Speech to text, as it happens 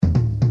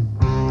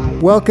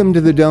Welcome to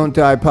the Don't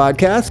Die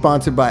podcast,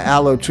 sponsored by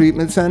Aloe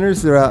Treatment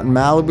Centers. They're out in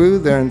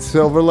Malibu. They're in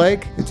Silver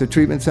Lake. It's a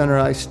treatment center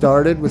I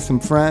started with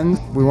some friends.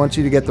 We want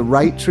you to get the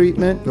right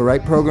treatment, the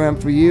right program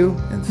for you,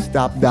 and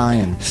stop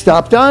dying.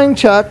 Stop dying,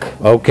 Chuck.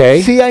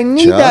 Okay. See, I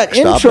need Chuck, that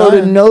intro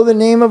to know the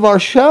name of our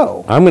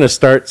show. I'm going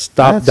to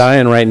stop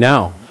dying right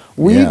now.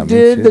 We Yeah, me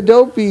did too. the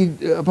Dopey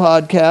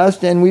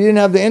podcast, and we didn't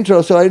have the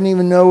intro, so I didn't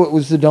even know it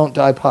was the Don't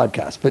Die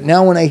podcast. But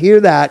now when I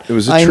hear that, It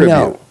was a I tribute.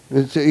 know.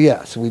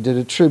 Yes, we did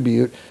a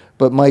tribute,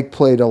 but Mike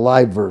played a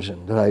live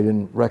version that I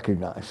didn't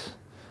recognize.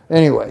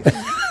 Anyway,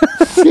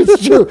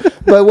 it's true.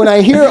 But when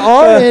I hear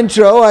our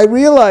intro, I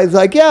realize,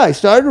 I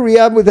started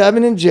rehab with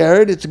Evan and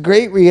Jared. It's a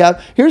great rehab.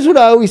 Here's what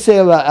I always say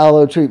about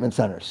Aloe Treatment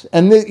Centers.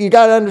 And you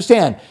got to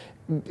understand,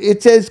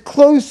 it's as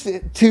close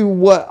to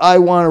what I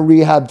want a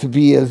rehab to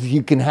be as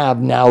you can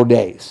have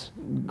nowadays,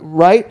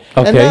 right?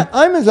 Okay. And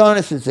I'm as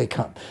honest as they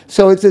come.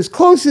 So it's as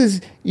close as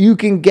you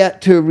can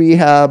get to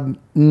rehab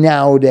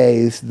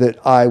nowadays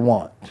that I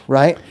want,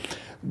 right?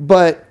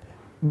 But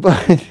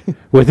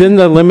Within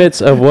the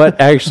limits of what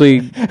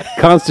actually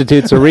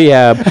constitutes a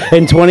rehab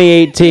in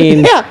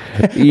 2018,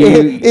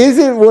 is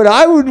it what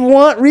I would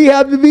want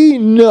rehab to be?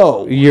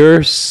 No.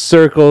 your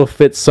circle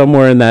fits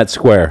somewhere in that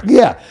square.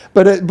 Yeah,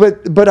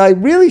 but I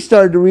really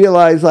started to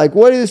realize, like,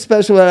 what is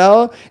special about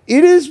Aloe?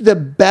 It is the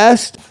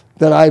best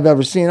that I've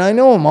ever seen. I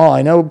know them all.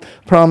 I know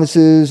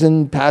Promises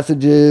and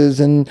Passages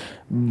and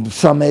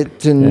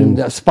Summit and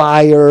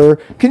Aspire.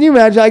 Can you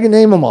imagine? I can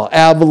name them all.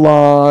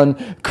 Avalon,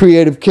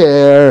 Creative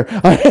Care.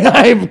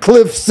 I have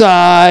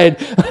Cliffside.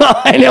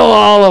 I know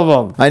all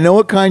of them. I know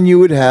what kind you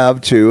would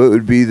have too. It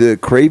would be the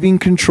Craving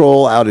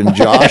Control out in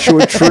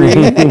Joshua Tree,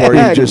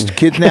 where you just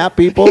kidnap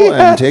people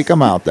and take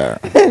them out there,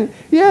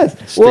 Yes.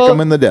 stick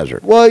them in the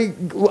desert. Well,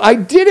 I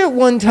did it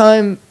one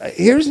time.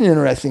 Here's an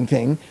interesting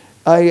thing.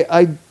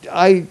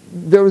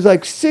 There was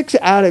like 6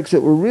 addicts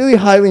that were really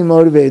highly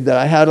motivated that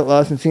I had at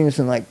Los Encinas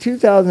in like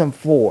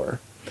 2004.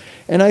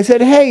 And I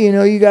said, hey,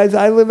 you guys,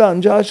 I live out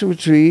in Joshua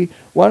Tree.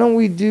 Why don't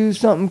we do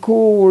something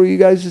cool where you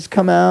guys just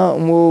come out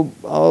and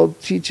I'll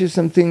teach you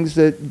some things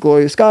that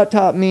Gloria Scott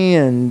taught me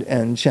and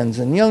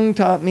Shenzhen Young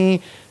taught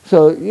me.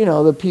 So,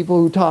 the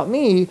people who taught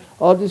me,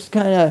 I'll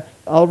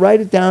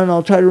write it down and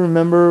I'll try to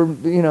remember,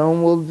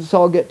 and we'll just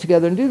all get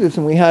together and do this.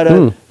 And we had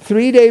a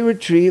 3-day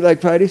retreat,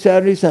 like Friday,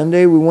 Saturday,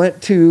 Sunday. We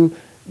went to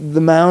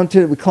the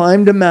mountain. We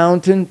climbed a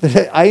mountain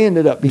that I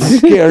ended up being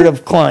scared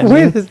of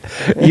climbing.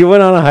 You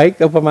went on a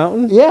hike up a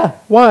mountain? Yeah.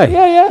 Why?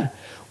 Yeah.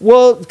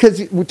 Well,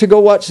 because to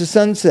go watch the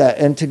sunset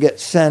and to get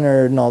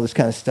centered and all this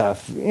kind of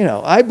stuff.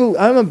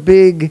 I'm a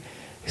big...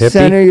 Hippie?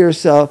 Center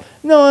yourself.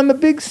 No, I'm a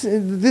big...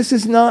 This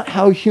is not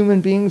how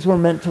human beings were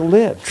meant to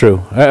live.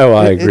 True.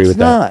 I agree with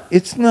that.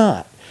 It's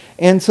not.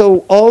 And so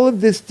all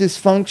of this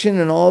dysfunction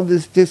and all of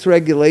this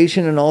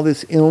dysregulation and all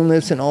this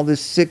illness and all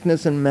this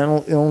sickness and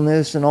mental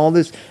illness and all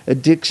this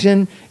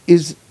addiction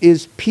is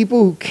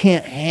people who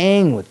can't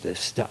hang with this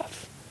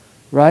stuff,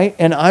 right?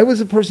 And I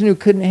was a person who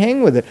couldn't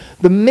hang with it.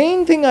 The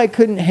main thing I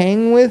couldn't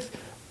hang with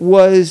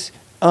was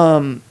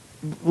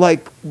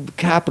like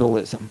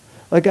capitalism.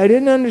 Like I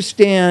didn't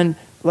understand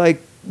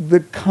like the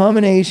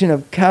combination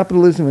of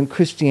capitalism and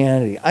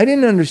Christianity. I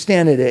didn't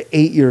understand it at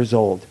 8 years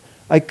old.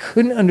 I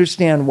couldn't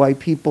understand why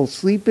people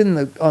sleep on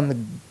the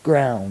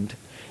ground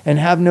and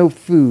have no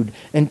food,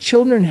 and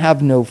children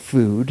have no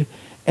food,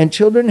 and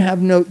children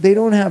they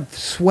don't have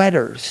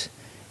sweaters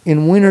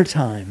in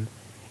wintertime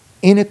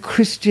in a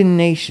Christian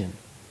nation.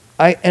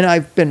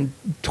 I've been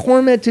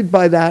tormented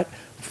by that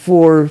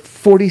for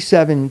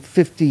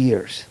 50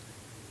 years,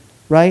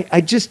 right?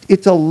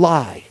 It's a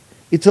lie.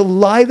 It's a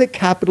lie that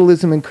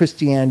capitalism and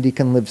Christianity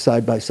can live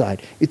side by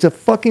side. It's a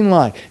fucking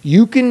lie.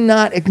 You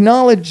cannot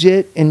acknowledge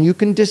it, and you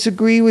can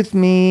disagree with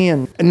me,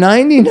 and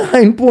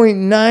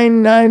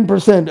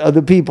 99.99% of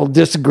the people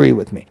disagree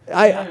with me.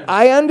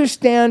 I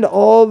understand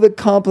all the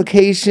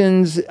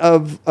complications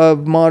of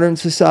modern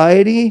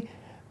society,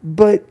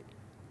 but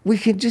we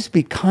can just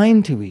be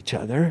kind to each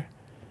other,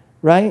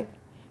 right?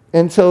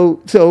 And so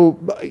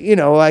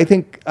I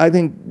think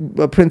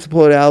a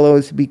principle at Aloe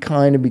is to be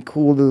kind and be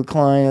cool to the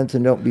clients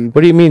and don't be.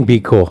 What do you mean,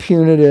 be cool?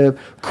 Punitive.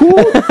 Cool.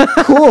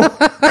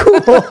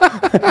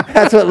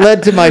 That's what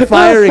led to my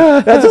firing.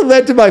 That's what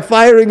led to my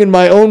firing in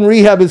my own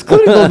rehab as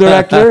clinical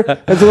director.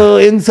 That's a little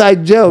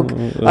inside joke.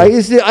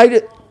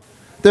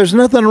 There's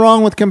nothing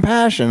wrong with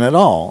compassion at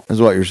all,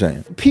 is what you're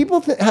saying. People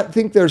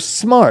think they're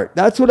smart.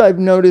 That's what I've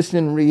noticed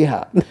in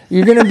rehab.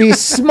 You're going to be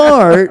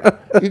smart.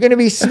 You're going to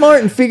be smart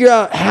and figure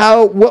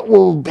out what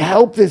will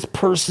help this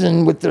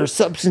person with their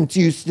substance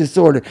use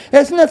disorder. It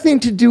has nothing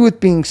to do with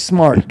being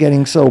smart,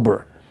 getting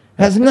sober.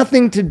 It has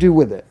nothing to do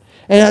with it.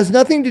 And it has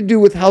nothing to do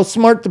with how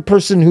smart the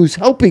person who's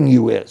helping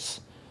you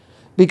is.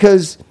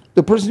 Because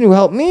the person who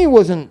helped me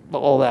wasn't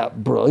all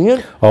that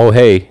brilliant. Oh,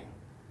 hey.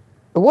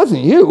 It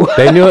wasn't you.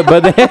 They knew it,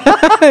 but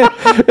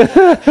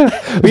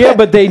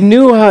but they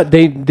knew how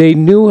they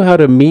knew how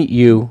to meet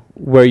you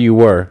where you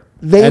were.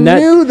 They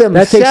knew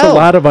themselves. That takes a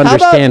lot of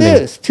understanding. How about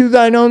this? To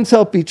thine own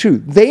self be true.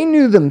 They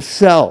knew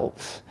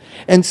themselves.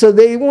 And so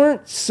they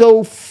weren't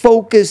so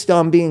focused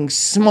on being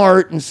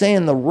smart and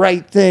saying the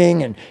right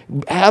thing and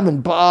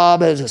having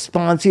Bob as a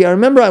sponsee. I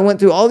remember I went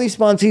through all these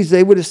sponsees.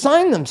 They would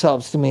assign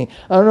themselves to me.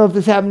 I don't know if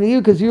this happened to you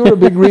because you were a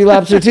big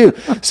relapser too.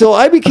 So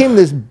I became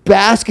this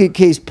basket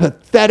case,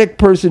 pathetic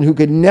person who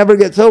could never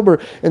get sober.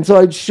 And so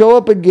I'd show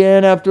up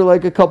again after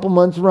like a couple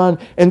months run,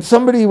 and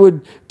somebody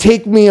would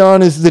take me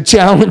on as the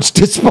challenge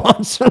to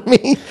sponsor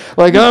me.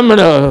 Like,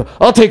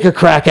 I'll take a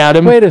crack at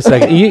him. Wait a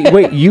second.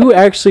 You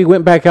actually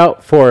went back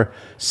out for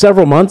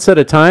several months at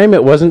a time?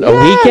 It wasn't a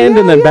weekend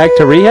and then back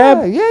to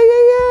rehab?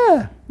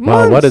 Yeah.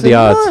 Wow, what are the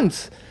odds?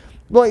 Months.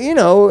 Well, you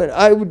know,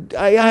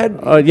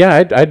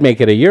 I'd make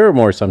it a year or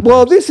more sometimes.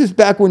 Well, this is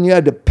back when you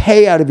had to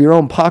pay out of your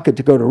own pocket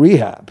to go to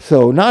rehab.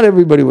 So not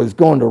everybody was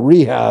going to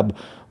rehab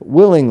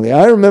willingly.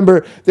 I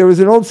remember there was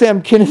an old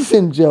Sam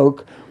Kinison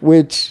joke,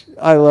 which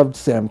I loved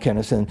Sam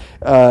Kinison.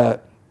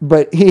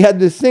 But he had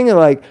this thing of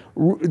like,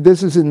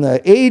 this was in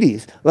the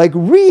 80s, like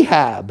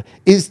rehab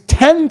is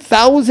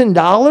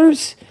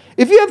 $10,000.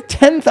 If you have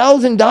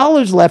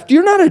 $10,000 left,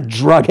 you're not a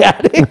drug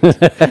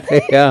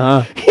addict.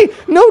 Yeah.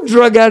 No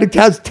drug addict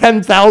has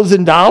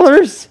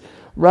 $10,000,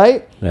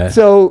 right? Yeah.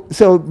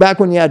 So back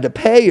when you had to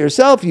pay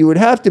yourself, you would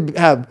have to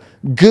have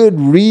good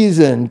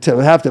reason to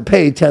have to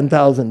pay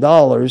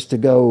 $10,000 to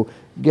go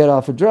get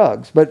off of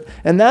drugs.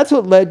 And that's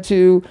what led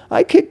to,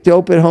 I kicked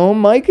dope at home.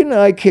 Mike and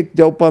I kicked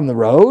dope on the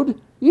road.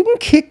 You can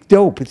kick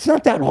dope. It's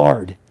not that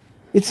hard.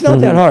 It's not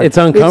that hard. It's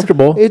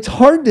uncomfortable. It's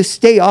hard to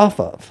stay off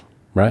of.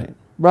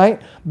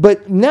 Right?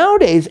 But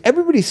nowadays,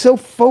 everybody's so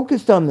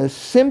focused on the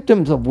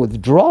symptoms of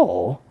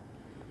withdrawal.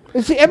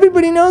 See,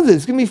 everybody knows it.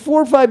 It's going to be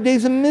 4 or 5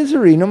 days of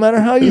misery, no matter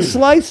how you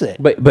slice it.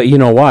 But you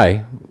know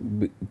why?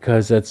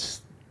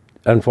 Because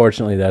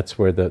unfortunately, that's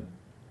where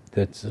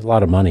that's a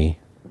lot of money.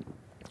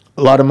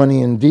 A lot of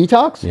money in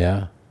detox?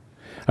 Yeah.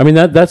 I mean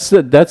that's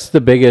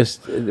the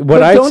biggest.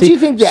 What I don't see, you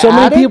think the so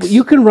many people, addicts-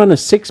 you can run a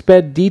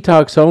 6-bed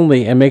detox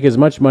only and make as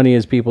much money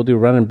as people do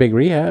running big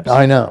rehabs.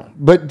 I know.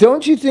 But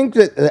don't you think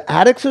that the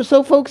addicts are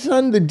so focused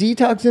on the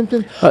detox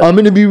symptoms? I'm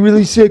going to be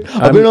really sick.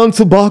 I've been on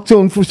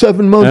Suboxone for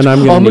 7 months. And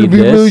I'm gonna gonna need be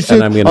this, really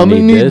sick. and I'm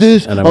gonna need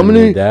this, and I'm gonna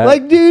need that.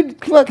 Like,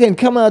 dude, fucking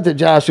come out to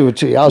Joshua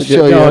Tree. I'll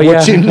show you Oh,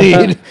 what yeah. you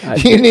need.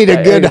 You need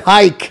a good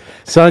hike.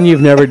 Son,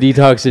 you've never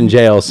detoxed in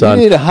jail, son.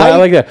 You need a I hike.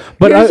 like that.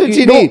 But Here's what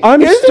you need.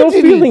 I'm Here's still what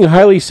you feeling need.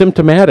 highly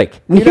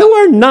symptomatic. You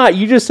are not.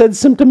 You just said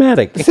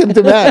symptomatic.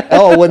 Symptomatic.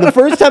 Oh, when the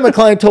first time a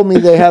client told me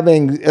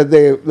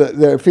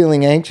they're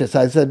feeling anxious,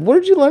 I said,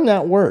 "Where'd you learn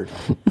that word?"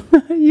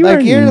 You Like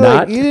are you're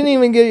not. like you didn't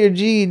even get your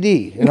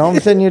GED, and all of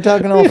a sudden you're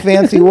talking all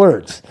fancy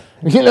words.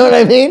 You know what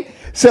I mean?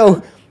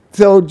 So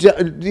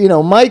you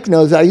know, Mike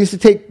knows I used to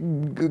take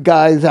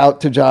guys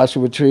out to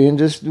Joshua Tree and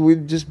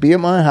we'd just be at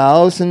my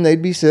house and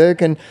they'd be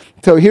sick. And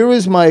so here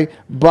was my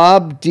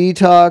Bob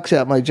detox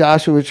at my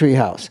Joshua Tree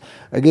house.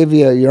 I give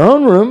you your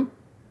own room,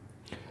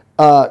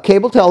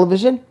 cable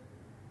television,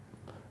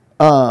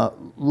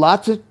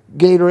 lots of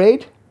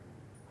Gatorade,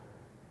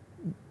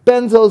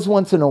 benzos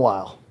once in a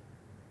while,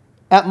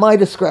 at my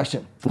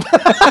discretion.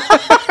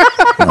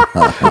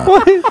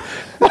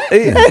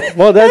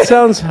 Well, that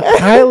sounds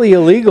highly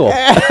illegal.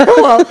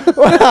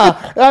 Wow,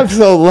 I'm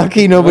so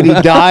lucky nobody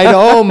died.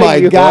 Oh my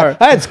You God. are.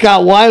 I had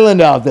Scott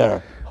Weiland out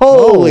there.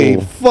 Holy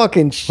Oh.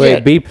 fucking Wait,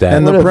 shit. beep that.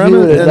 And What the if you premise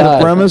would've and the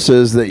died? premise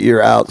is that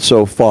you're out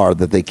so far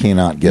that they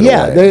cannot get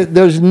Yeah, away.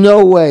 there's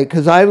no way,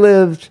 because I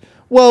lived,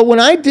 well, when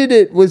I did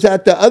it was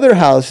at the other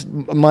house,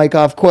 Mike,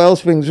 off Coil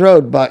Springs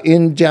Road,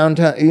 in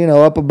downtown, you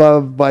know, up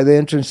above by the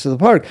entrance to the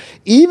park.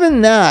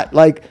 Even that,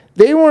 like,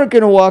 they weren't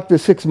going to walk the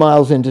 6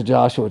 miles into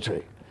Joshua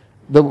Tree,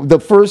 the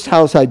first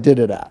house I did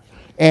it at.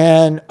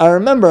 And I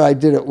remember I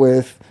did it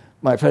with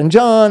my friend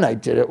John, I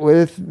did it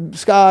with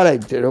Scott, I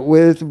did it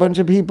with a bunch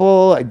of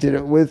people, I did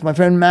it with my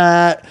friend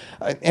Matt,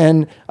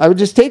 and I would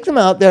just take them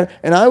out there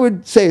and I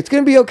would say, it's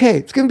going to be okay,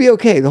 it's going to be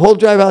okay. The whole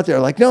drive out there,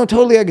 like, no,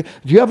 totally. Do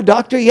you have a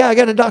doctor? Yeah, I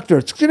got a doctor.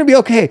 It's going to be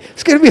okay.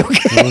 It's going to be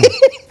okay. And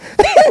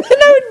then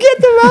I would get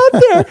them out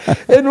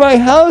there. In my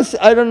house,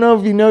 I don't know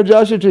if you know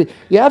Joshua Tree,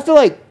 you have to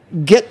like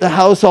get the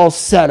house all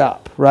set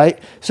up, right?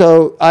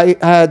 So I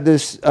had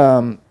this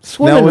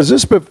swimming. Now, was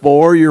this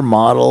before your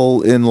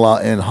model in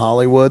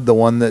Hollywood, the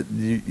one that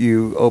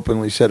you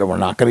openly said, we're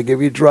not going to give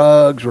you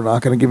drugs, we're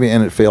not going to give you,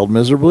 and it failed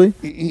miserably?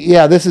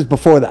 Yeah, this is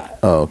before that.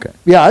 Oh, okay.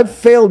 Yeah, I've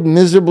failed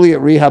miserably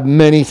at rehab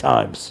many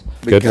times.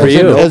 Good for Because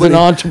you. As an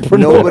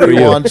entrepreneur. Nobody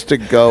you. wants to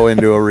go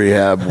into a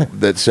rehab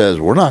that says,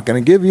 we're not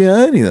going to give you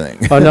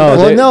anything. Oh no!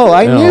 Well, no,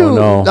 I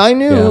no.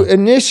 knew Yeah.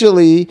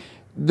 initially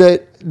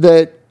that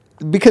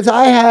because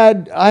I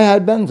had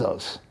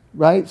benzos,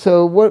 right?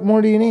 So what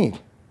more do you need,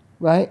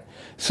 right?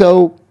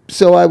 So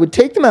I would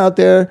take them out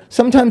there,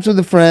 sometimes with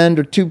a friend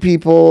or two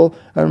people.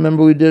 I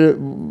remember we did it,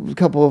 a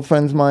couple of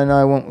friends of mine and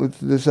I went with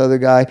this other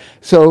guy.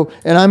 So,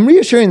 and I'm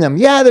reassuring them,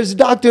 yeah, there's a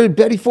doctor at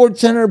Betty Ford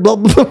Center, blah,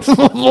 blah,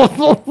 blah, blah,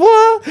 blah,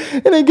 blah.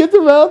 And I get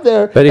them out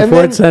there. Betty and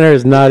Ford then Center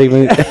is not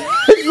even.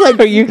 It's like,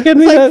 Are you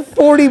kidding it's me? like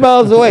 40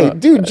 miles away.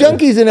 Dude,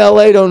 junkies in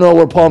LA don't know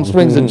where Palm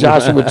Springs and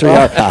Joshua Tree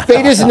are.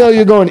 They just know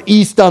you're going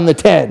east on the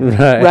 10,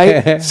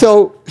 right?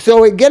 So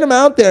we get them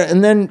out there,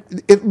 and then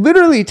it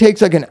literally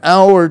takes like an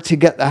hour to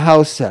get the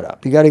house set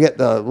up. You got to get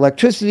the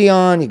electricity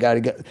on. You got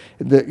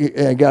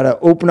to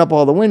open up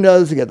all the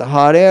windows to get the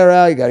hot air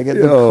out. You got to get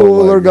the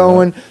cooler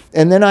going.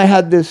 And then I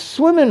had this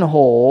swimming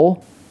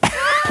hole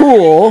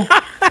pool.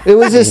 It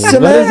was a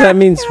cement. What does that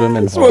mean,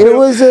 swimming hole? It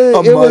was a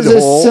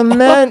hole.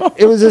 cement.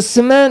 It was a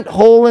cement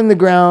hole in the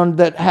ground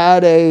that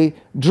had a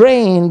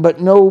drain, but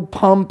no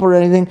pump or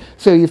anything.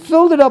 So you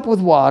filled it up with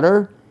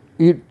water,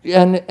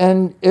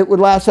 and it would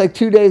last like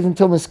 2 days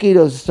until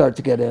mosquitoes start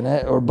to get in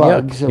it or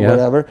bugs or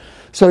whatever.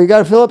 So you got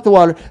to fill up the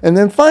water, and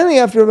then finally,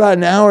 after about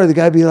an hour, the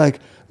guy'd be like,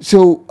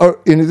 "So,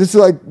 this is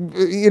like,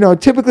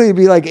 typically it'd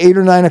be like 8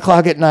 or 9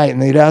 o'clock at night,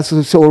 and they'd ask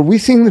us, so are we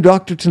seeing the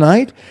doctor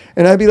tonight?"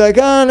 And I'd be like,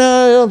 "Oh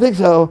no, I don't think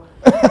so."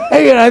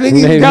 I think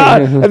he's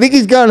gone. I think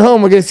he's gone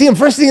home. We're gonna see him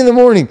first thing in the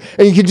morning,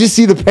 and you could just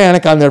see the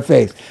panic on their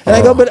face. And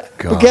I go, but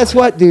guess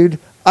what, dude?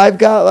 I've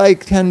got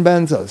like 10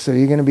 benzos, so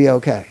you're gonna be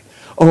okay.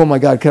 Oh my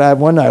God, could I have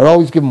one? I would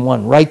always give him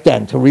one right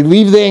then to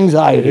relieve the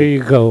anxiety. Here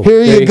you go.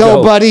 Here you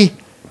go, buddy.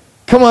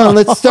 Come on,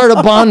 let's start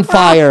a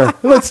bonfire.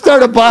 Let's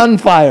start a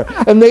bonfire.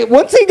 And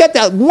once they got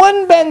that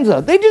one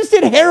benzo, they just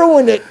did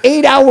heroin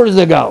 8 hours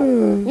ago.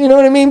 You know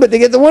what I mean? But they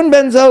get the one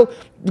benzo,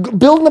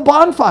 building a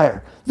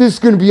bonfire. This is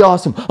going to be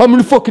awesome. I'm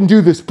going to fucking do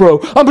this,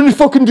 bro. I'm going to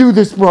fucking do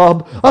this,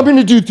 Rob. I'm going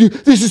to do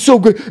this is so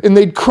good. And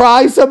they'd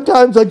cry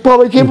sometimes like, Bob,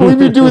 I can't believe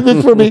you're doing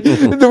this for me.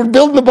 They were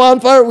building the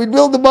bonfire. We'd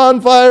build the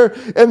bonfire.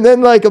 And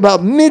then like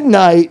about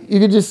midnight, you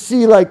could just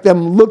see like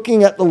them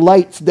looking at the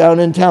lights down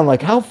in town.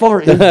 Like, how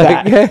far is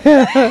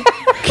that?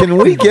 Can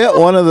we get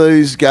one of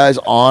these guys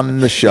on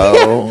the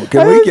show?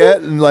 Can we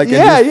get and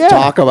just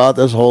talk about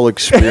this whole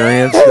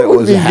experience that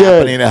was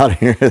happening out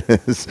here?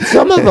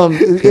 Some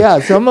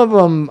of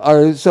them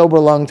are sober a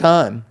long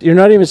time. You're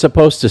not even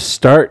supposed to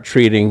start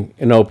treating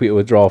an opiate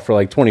withdrawal for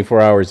like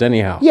 24 hours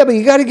anyhow. Yeah, but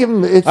you got to give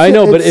them. I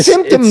know, but it's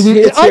symptoms.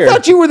 it's I here.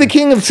 thought you were the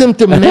king of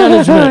symptom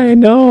management. I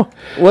know.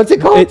 What's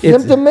it called? It's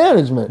Symptom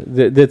management.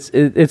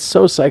 It's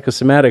so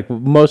psychosomatic.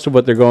 Most of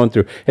what they're going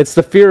through, it's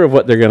the fear of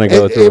what they're going to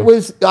go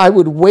through. I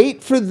would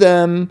wait for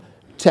them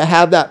to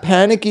have that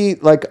panicky,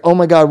 like, oh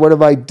my God, what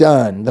have I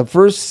done? The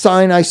first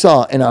sign I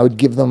saw, and I would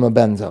give them a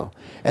benzo,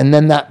 and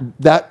then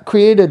that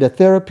created a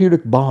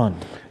therapeutic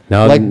bond.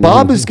 Now, like,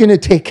 Bob is going to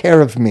take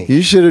care of me.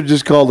 You should have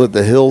just called it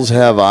the Hills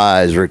Have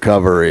Eyes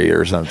recovery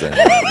or something.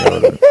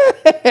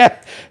 It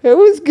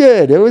was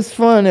good. It was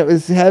fun. It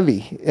was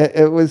heavy.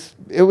 It was,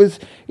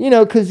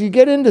 because you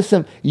get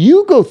into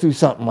you go through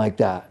something like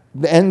that.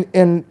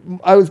 And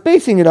I was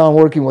basing it on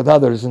working with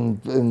others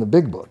in the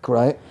big book,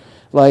 right?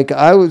 Like,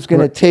 I was going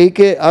to take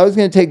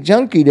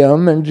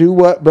junkiedom and do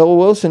what Bill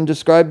Wilson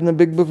described in the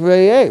big book of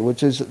AA,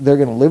 which is they're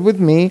going to live with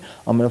me.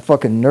 I'm going to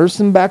fucking nurse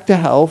them back to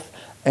health.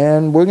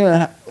 And we're going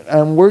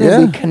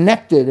to be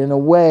connected in a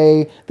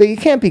way that you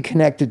can't be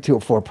connected to a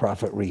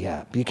for-profit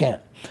rehab. You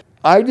can't.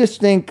 I just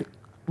think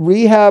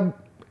rehab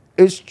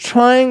is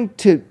trying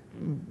to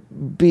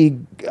be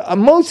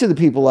most of the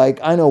people, like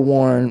I know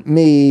Warren,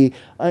 me,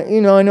 I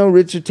know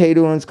Richard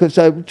Tato, because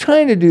I'm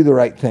trying to do the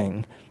right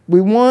thing.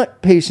 We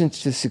want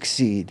patients to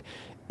succeed.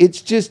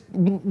 It's just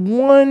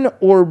one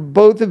or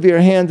both of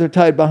your hands are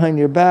tied behind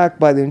your back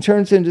by the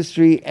insurance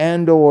industry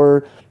and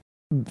or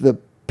the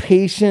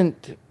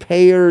patient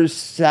payers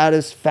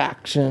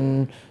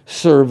satisfaction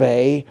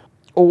survey,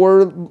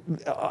 or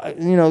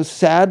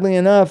sadly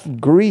enough,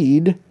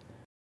 greed.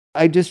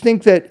 I just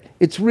think that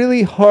it's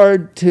really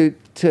hard to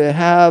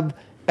have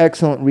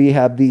excellent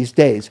rehab these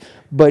days.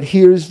 But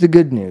here's the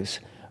good news.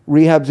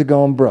 Rehabs are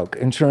going broke.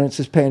 Insurance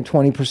is paying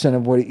 20%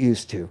 of what it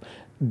used to.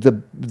 The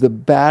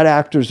bad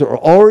actors are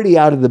already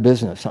out of the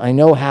business. I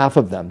know half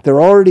of them.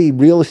 They're already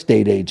real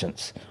estate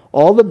agents.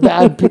 All the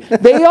bad people,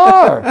 they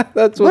are.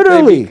 That's what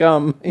literally they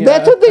become. Yeah.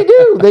 That's what they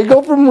do. They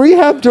go from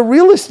rehab to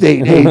real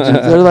estate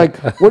agents. They're like,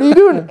 what are you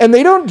doing? And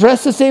they don't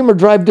dress the same or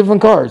drive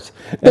different cars.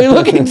 They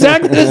look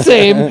exactly the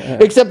same,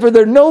 except for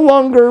they're no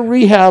longer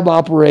rehab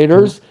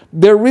operators.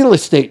 They're real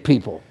estate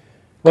people.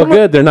 Well,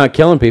 good. They're not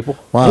killing people.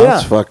 Wow,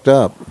 that's fucked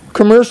up.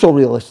 Commercial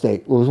real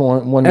estate was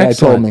one guy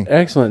told me.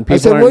 Excellent. I People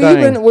said, aren't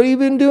dying. what have you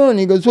been doing?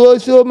 He goes, well, I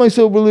still have my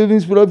sober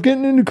livings, but I'm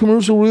getting into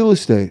commercial real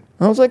estate.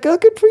 I was like, oh,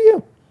 good for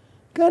you.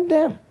 God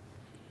damn.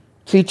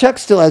 See, Chuck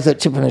still has that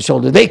chip on his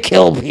shoulder. They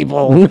kill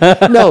people.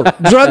 No,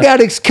 drug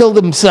addicts kill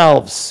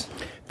themselves.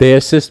 They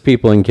assist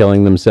people in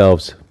killing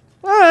themselves.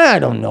 I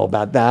don't know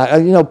about that.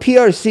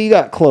 PRC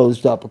got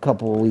closed up a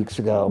couple of weeks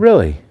ago.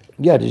 Really?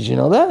 Yeah, did you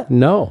know that?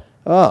 No.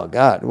 Oh,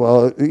 God.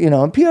 Well,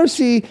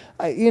 PRC,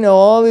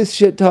 all this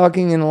shit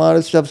talking and a lot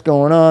of stuff's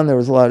going on. There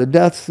was a lot of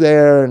deaths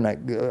there, and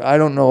I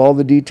don't know all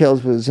the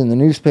details, but it was in the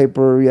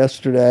newspaper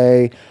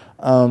yesterday.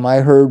 I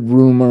heard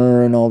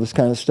rumor and all this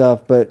kind of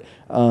stuff, but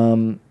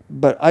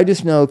I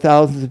just know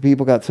thousands of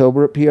people got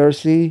sober at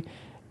PRC,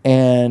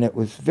 and it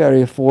was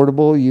very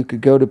affordable. You could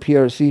go to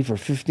PRC for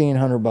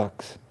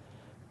 $1,500.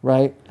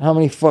 right? How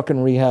many fucking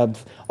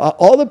rehabs?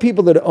 All the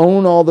people that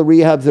own all the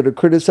rehabs that are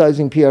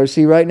criticizing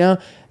PRC right now,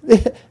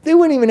 they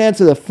wouldn't even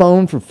answer the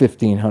phone for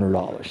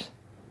 $1,500.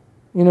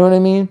 You know what I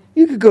mean?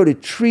 You could go to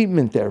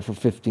treatment there for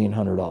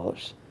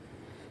 $1,500.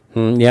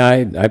 Yeah,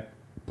 I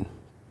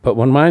put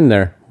one of mine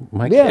there.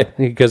 Yeah.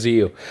 Because of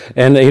you.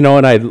 And and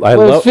I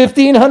Well, love it's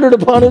 $1,500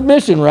 upon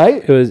admission,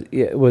 right?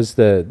 that was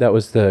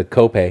the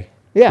copay.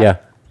 Yeah.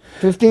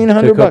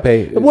 $1,500 The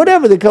copay.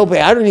 Whatever the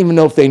copay. I don't even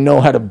know if they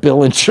know how to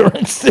bill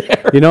insurance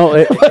there.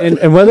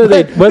 And whether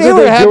they they were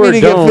do happy or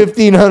to don't. get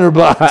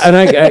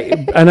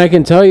 $1,500. And I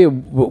can tell you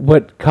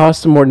what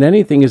cost them more than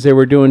anything is they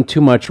were doing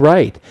too much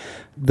right.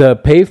 The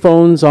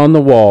payphones on the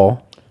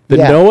wall, the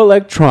no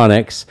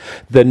electronics,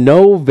 the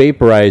no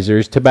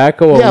vaporizers,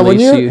 tobacco only.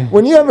 Yeah,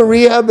 when you have a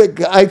rehab,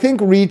 I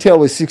think retail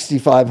was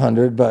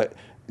 $6,500,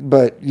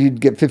 but you'd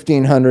get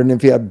 $1,500, and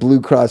if you had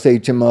Blue Cross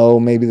HMO,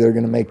 maybe they're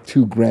going to make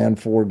 $2,000,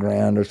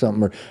 $4,000 or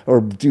something,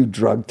 or do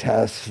drug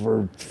tests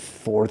for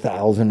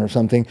 $4,000 or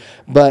something.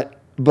 But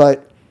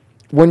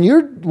when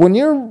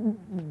you're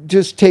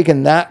just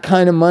taking that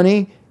kind of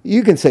money,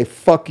 you can say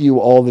 "fuck you"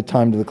 all the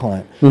time to the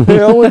client.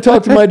 Hey, I want to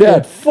talk to my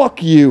dad.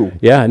 Fuck you.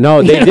 Yeah,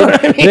 no, they didn't.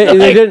 I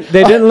mean?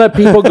 They didn't let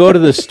people go to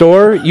the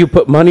store. You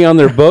put money on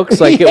their books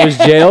like it was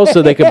jail,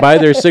 so they could buy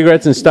their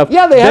cigarettes and stuff.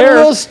 Yeah, they had a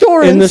little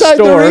store inside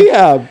the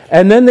rehab.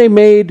 And then they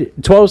made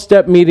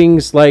 12-step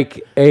meetings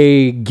like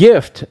a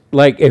gift.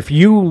 Like if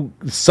you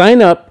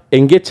sign up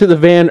and get to the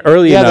van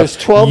early enough, there's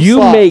 12 you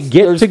slots. may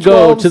get There's to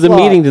go 12 to the slots.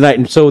 meeting tonight.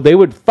 And so they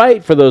would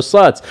fight for those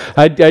slots.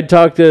 I'd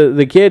talk to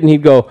the kid, and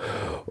he'd go,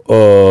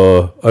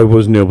 I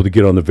wasn't able to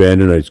get on the van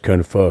tonight. It's kind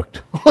of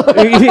fucked. But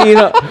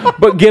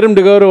get him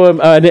to go to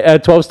a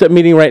 12-step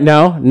meeting right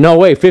now? No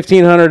way.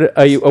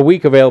 $1,500 a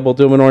week available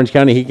to him in Orange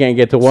County. He can't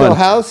get to one. So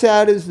how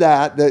sad is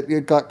that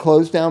it got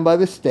closed down by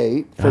the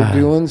state for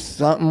doing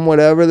something,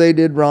 whatever they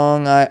did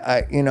wrong?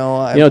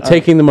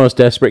 Taking the most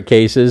desperate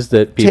cases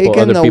that taking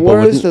other the people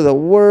worst wouldn't. of the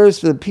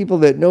worst, the people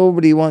that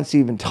nobody wants to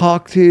even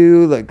talk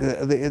to. Like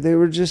they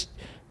were just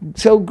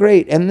so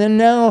great. And then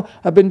now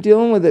I've been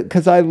dealing with it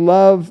because I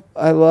love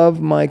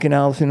Mike and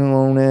Allison who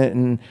own it,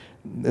 and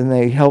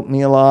they helped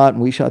me a lot,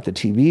 and we shot the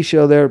TV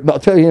show there. But I'll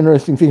tell you an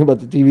interesting thing about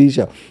the TV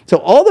show. So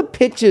all the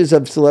pitches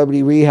of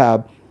Celebrity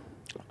Rehab,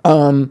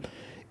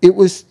 it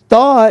was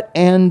thought,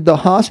 and the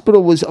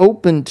hospital was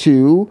open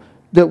to,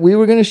 that we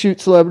were going to shoot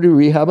Celebrity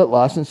Rehab at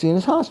Las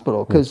Encinas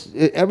Hospital, because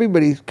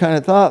everybody kind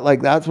of thought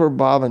like that's where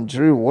Bob and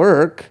Drew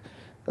work,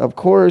 of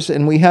course.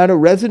 And we had a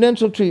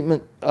residential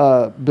treatment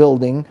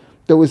building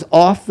that was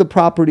off the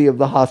property of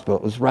the hospital.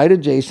 It was right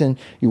adjacent.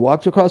 You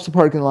walked across the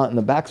parking lot. In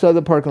the backside of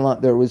the parking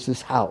lot, there was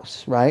this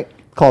house, right,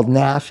 called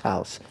Nash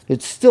House.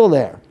 It's still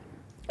there.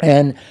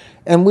 And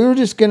we were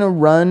just going to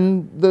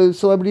run the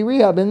Celebrity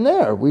Rehab in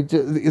there.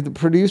 The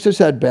producers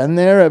had been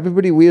there.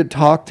 Everybody, we had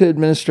talked to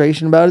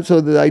administration about it.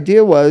 So the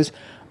idea was,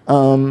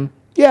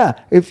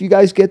 if you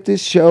guys get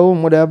this show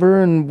and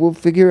whatever, and we'll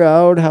figure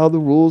out how the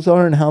rules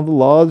are and how the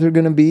laws are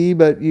going to be,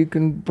 but you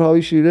can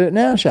probably shoot it at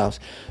Nash House.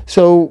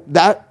 So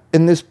that,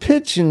 and this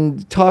pitch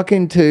and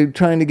trying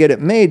to get it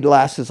made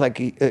lasts like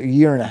a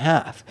year and a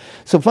half.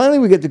 So finally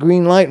we get the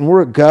green light and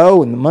we're at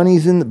go, and the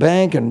money's in the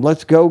bank, and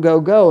let's go.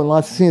 And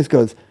Las Encinas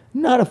goes,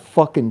 not a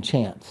fucking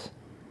chance.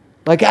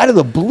 Like out of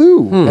the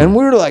blue. And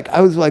we were like,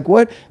 I was like,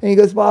 what? And he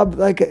goes, Bob,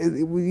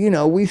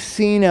 we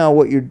see now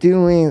what you're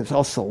doing. It's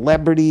all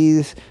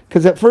celebrities.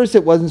 Because at first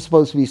it wasn't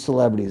supposed to be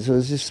celebrities. It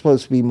was just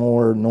supposed to be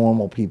more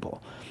normal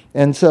people.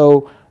 And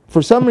so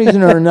for some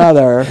reason or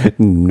another,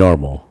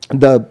 normal.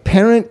 The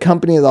parent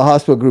company of the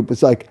hospital group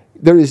was like,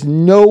 there is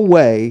no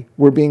way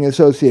we're being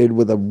associated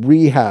with a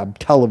rehab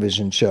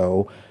television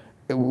show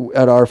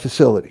at our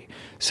facility.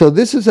 So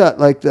this is at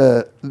right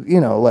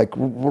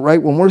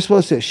when we're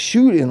supposed to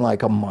shoot in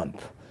like a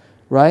month,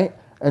 right?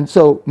 And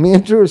so me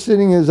and Drew are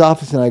sitting in his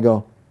office, and I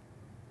go,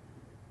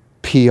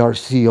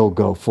 PRC will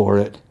go for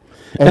it.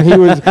 And he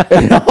was,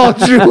 and all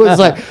Drew was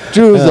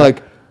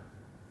like,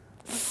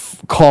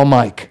 call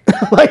Mike.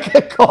 I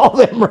called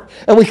them,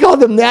 and we called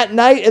them that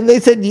night, and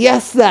they said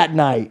yes that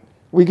night.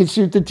 We could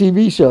shoot the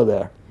TV show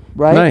there,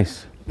 right?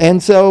 Nice.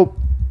 And so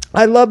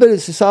I love it.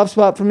 It's a soft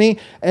spot for me.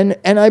 And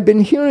I've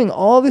been hearing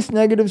all this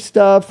negative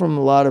stuff from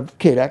a lot of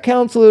KDAC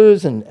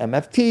counselors and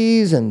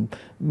MFTs and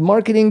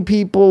marketing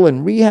people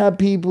and rehab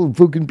people.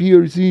 Fucking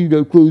PRC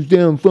got closed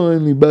down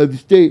finally by the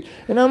state.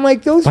 And I'm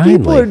like, those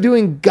people are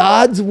doing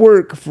God's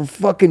work for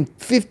fucking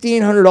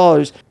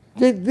 $1,500.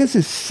 This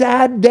is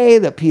sad day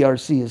that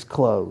PRC is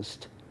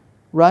closed,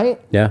 right?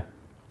 Yeah.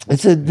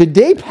 It's the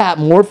day Pat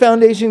Moore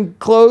Foundation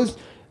closed,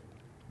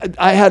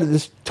 I had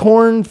this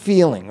torn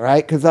feeling,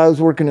 right? Because I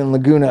was working in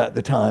Laguna at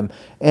the time,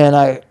 and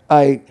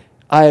I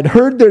had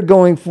heard they're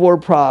going for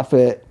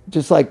profit,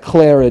 just like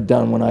Claire had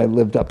done when I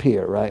lived up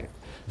here, right?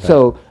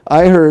 So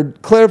I heard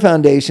Claire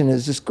Foundation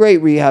is this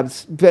great rehab.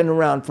 It's been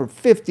around for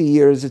 50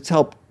 years. It's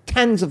helped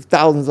tens of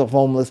thousands of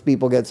homeless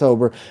people get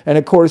sober. And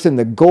of course, in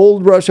the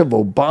gold rush of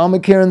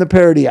Obamacare and the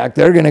Parity Act,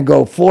 they're going to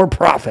go for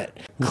profit.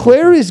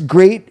 Claire is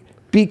great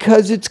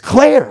because it's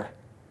Claire.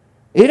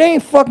 It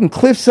ain't fucking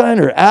Cliffside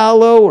or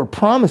Aloe or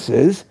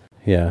Promises.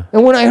 Yeah.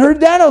 And when I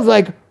heard that, I was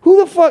like, who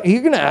the fuck?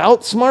 You're going to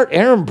outsmart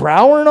Aaron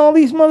Brower and all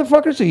these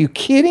motherfuckers? Are you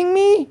kidding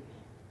me?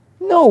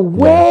 No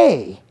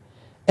way.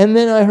 And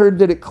then I heard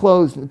that it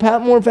closed. The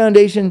Pat Moore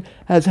Foundation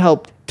has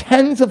helped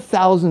tens of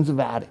thousands of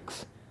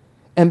addicts.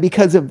 And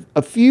because of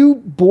a few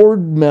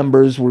board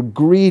members were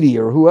greedy,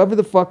 or whoever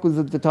the fuck was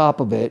at the top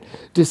of it,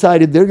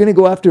 decided they're going to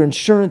go after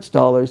insurance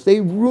dollars,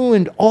 they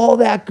ruined all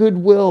that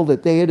goodwill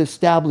that they had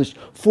established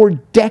for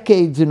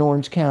decades in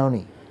Orange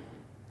County.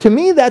 To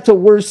me, that's a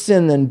worse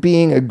sin than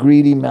being a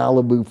greedy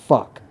Malibu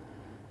fuck.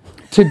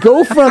 To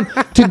go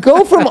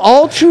from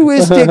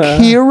altruistic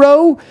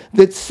hero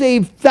that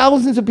saved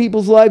thousands of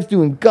people's lives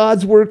doing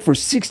God's work for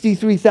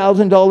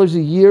 $63,000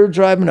 a year,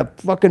 driving a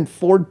fucking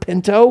Ford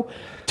Pinto,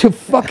 to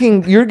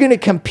fucking, you're going to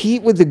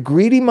compete with the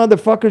greedy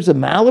motherfuckers of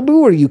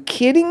Malibu? Are you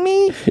kidding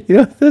me? You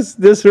know,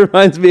 this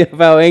reminds me of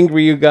how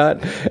angry you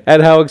got at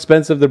how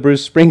expensive the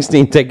Bruce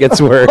Springsteen tickets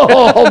were.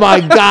 Oh my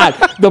God.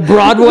 The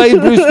Broadway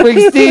Bruce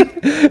Springsteen?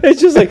 It's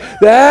just like,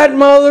 that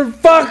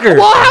motherfucker.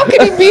 Well, how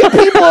can he be a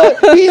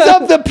people? He's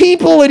of the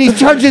people and he's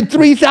charging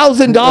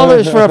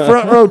 $3,000 for a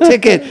front row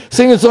ticket,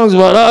 singing songs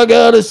about, I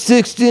got a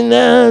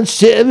 69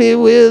 Chevy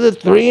with a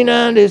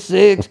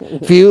 396,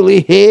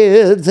 fuely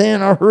heads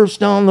and a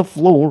hearse on the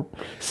floor.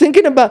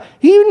 Thinking about,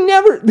 the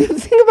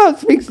thing about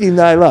Springsteen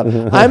that I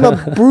love, I'm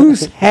a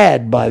Bruce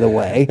head, by the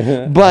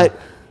way, but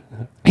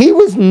he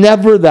was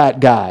never that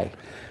guy.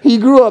 He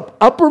grew up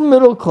upper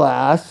middle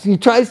class. He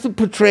tries to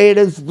portray it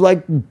as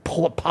like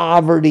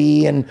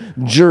poverty and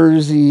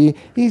Jersey.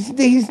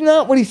 He's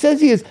not what he says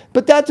he is,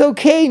 but that's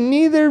okay.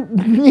 Neither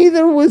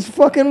was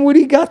fucking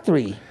Woody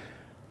Guthrie.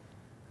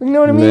 You know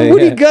what I mean? Yeah.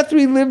 Woody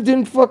Guthrie lived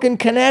in fucking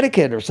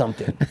Connecticut or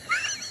something.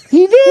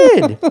 He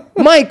did.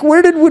 Mike,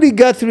 where did Woody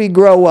Guthrie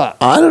grow up?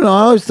 I don't know.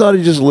 I always thought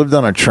he just lived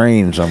on a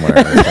train somewhere.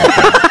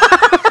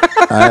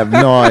 I have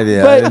no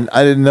idea.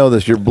 I didn't know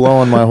this. You're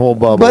blowing my whole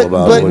bubble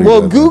about Woody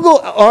Guthrie. Google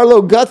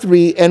Arlo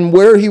Guthrie and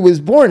where he was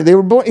born.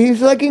 He's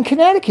like in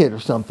Connecticut or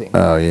something.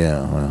 Oh,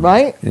 yeah. Well,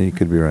 right? Yeah, you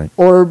could be right.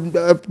 Or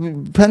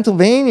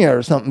Pennsylvania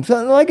or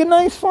something. Like a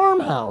nice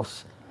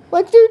farmhouse.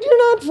 Like, dude,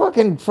 you're not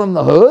fucking from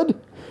the hood.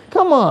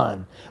 Come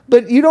on.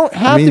 But you don't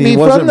have to be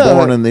from the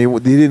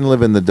hood. He didn't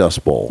live in the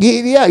Dust Bowl.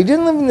 Yeah, he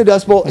didn't live in the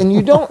Dust Bowl, and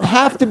you don't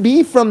have to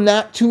be from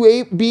that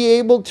to be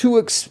able to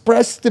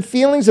express the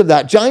feelings of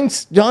that. John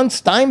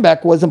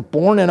Steinbeck wasn't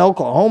born in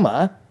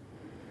Oklahoma.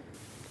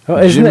 Oh,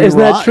 isn't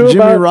that true?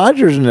 Jimmy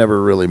Rogers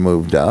never really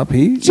moved up.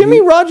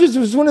 Jimmy Rogers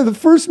was one of the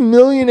first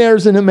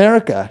millionaires in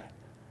America.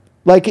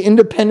 Like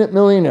independent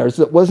millionaires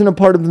that wasn't a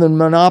part of the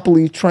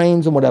monopoly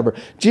trains and whatever.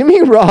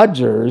 Jimmy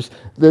Rogers,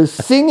 the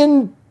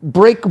singing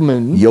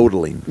brakeman,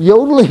 yodeling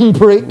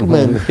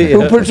brakeman,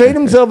 who portrayed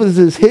himself as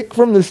this hick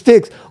from the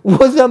sticks,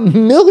 was a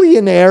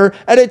millionaire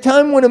at a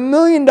time when $1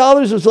 million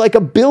was like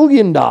 $1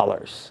 billion.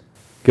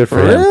 Good for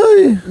him.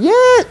 Really?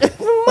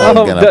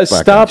 Yeah.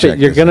 Stop it.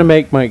 You're going to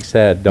make Mike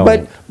sad.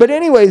 Don't. But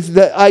anyways,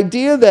 the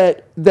idea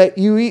that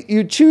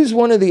you choose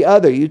one or the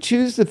other. You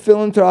choose the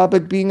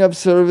philanthropic, being of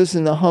service,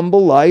 and the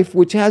humble life,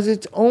 which has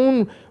its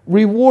own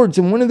rewards.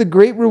 And one of the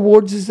great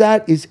rewards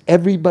is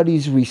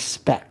everybody's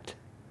respect.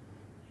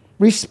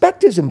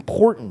 Respect is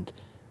important.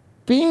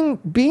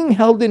 Being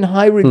held in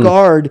high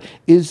regard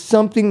is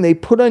something they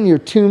put on your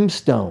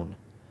tombstone,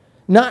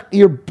 not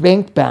your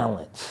bank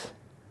balance.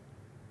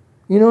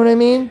 You know what I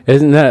mean?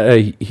 Isn't that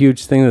a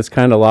huge thing that's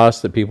kind of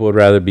lost, that people would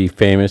rather be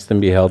famous than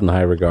be held in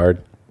high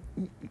regard?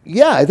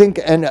 Yeah, I think,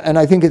 and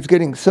I think it's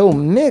getting so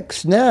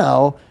mixed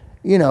now.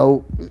 You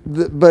know,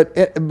 but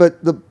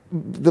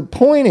the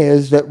point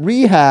is that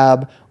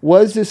rehab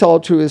was this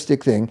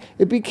altruistic thing.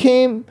 It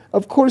became,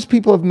 of course,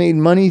 people have made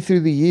money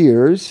through the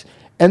years,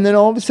 and then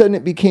all of a sudden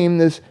it became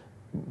this,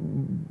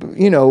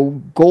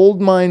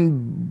 gold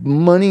mine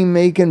money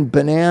making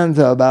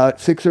bonanza about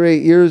 6 or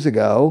 8 years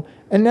ago,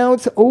 and now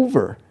it's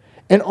over.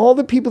 And all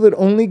the people that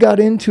only got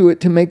into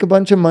it to make a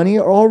bunch of money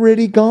are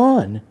already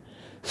gone.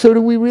 So do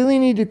we really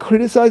need to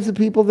criticize the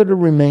people that are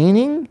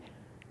remaining?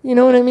 You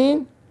know what I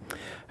mean?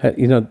 I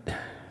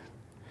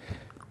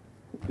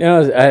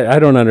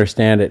don't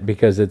understand it,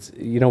 because it's,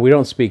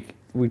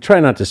 we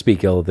try not to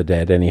speak ill of the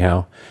dead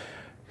anyhow,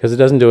 because it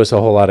doesn't do us a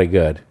whole lot of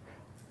good.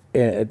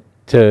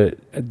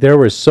 There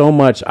was so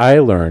much I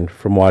learned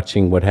from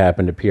watching what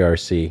happened to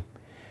PRC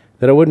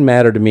that it wouldn't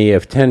matter to me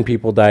if 10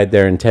 people died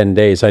there in 10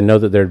 days. I know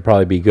that there'd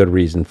probably be good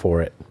reason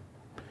for it.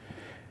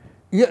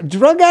 Yeah,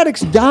 drug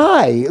addicts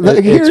die.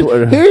 Like,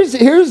 this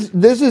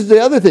is the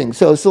other thing.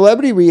 So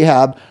celebrity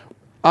rehab,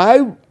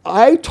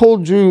 I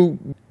told Drew,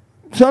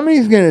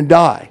 somebody's going to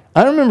die.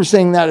 I remember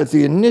saying that at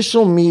the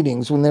initial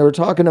meetings when they were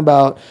talking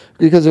about,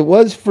 because it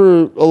was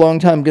for a long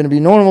time going to be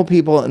normal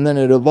people, and then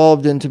it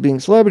evolved into being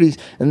celebrities,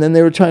 and then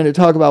they were trying to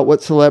talk about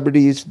what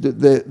celebrities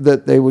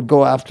that they would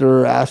go after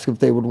or ask if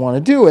they would want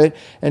to do it.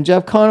 And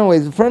Jeff Conaway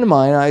is a friend of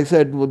mine. I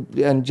said,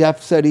 and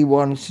Jeff said he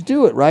wanted to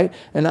do it, right?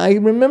 And I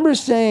remember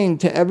saying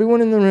to everyone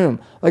in the room,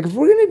 like, if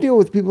we're going to deal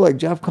with people like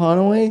Jeff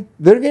Conaway,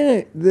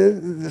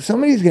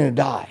 somebody's going to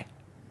die,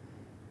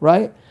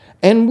 right?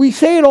 And we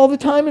say it all the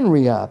time in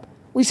rehab.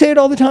 We say it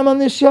all the time on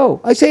this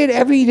show. I say it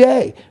every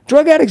day.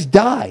 Drug addicts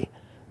die.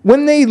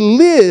 When they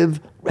live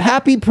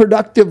happy,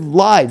 productive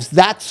lives,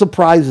 that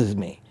surprises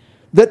me.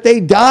 That they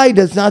die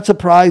does not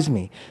surprise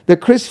me.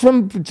 That Chris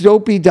from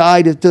Dopey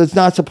died, it does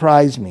not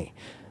surprise me.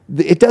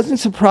 It doesn't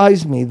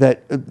surprise me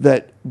that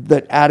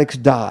addicts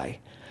die.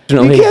 You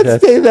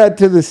can't say that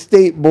to the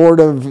State Board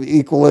of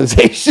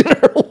Equalization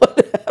or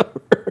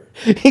whatever.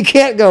 You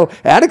can't go,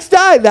 addicts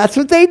die, that's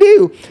what they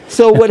do.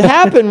 So what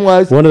happened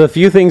was... One of the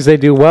few things they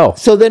do well.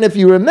 So then if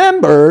you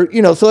remember,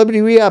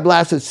 Celebrity Rehab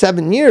lasted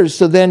 7 years.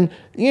 So then,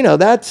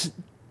 that's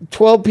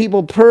 12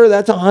 people per,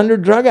 that's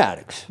 100 drug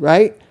addicts,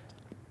 right?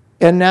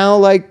 And now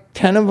like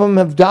 10 of them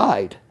have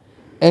died.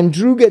 And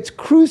Drew gets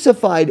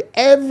crucified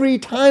every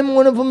time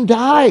one of them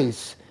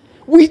dies.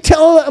 We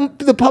tell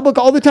the public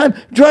all the time,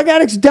 drug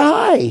addicts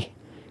die.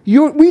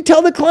 We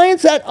tell the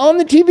clients that on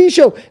the TV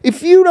show.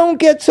 If you don't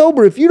get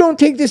sober, if you don't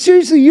take this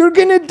seriously, you're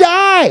going to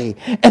die.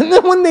 And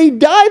then when they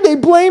die, they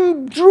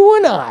blame Drew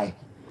and I.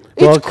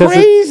 It's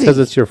crazy. Because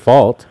it's your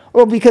fault.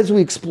 Well, because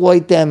we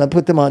exploit them and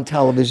put them on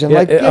television.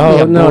 Yeah,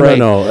 give me a break.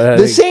 No.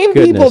 The same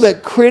people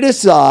that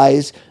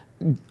criticize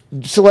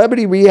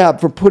Celebrity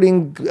Rehab for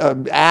putting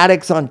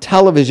addicts on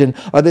television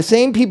are the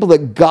same people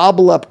that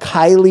gobble up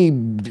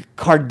Kylie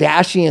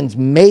Kardashian's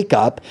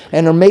makeup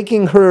and are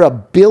making her a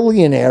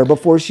billionaire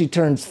before she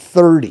turns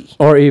 30.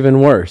 Or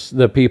even worse,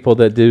 the people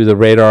that do the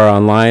Radar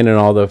Online and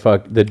all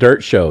the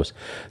dirt shows.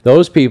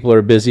 Those people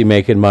are busy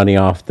making money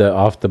off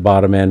the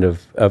bottom end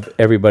of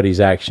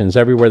everybody's actions.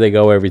 Everywhere they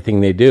go,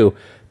 everything they do.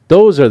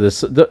 Those are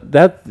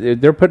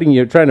they're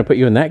trying to put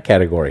you in that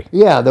category.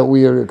 Yeah, that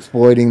we are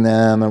exploiting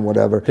them and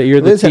whatever. That you're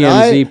the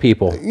TMZ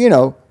people.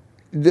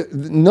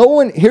 No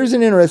one. Here's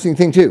an interesting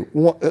thing too.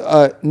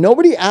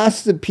 Nobody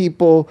asks the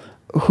people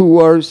who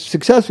are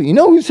successful. You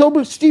know who's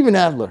sober? Steven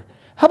Adler.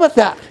 How about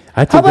that?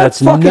 I think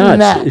that's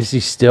nuts. Is he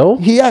still?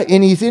 Yeah,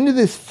 and he's into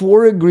this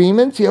 4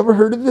 agreements. You ever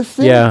heard of this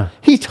thing? Yeah.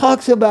 He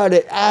talks about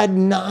it ad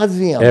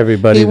nauseum.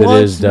 Everybody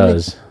that is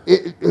does.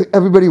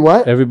 Everybody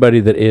what? Everybody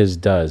that is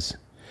does.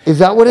 Is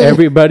that what it is?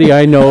 Everybody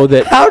I know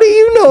that... How do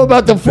you know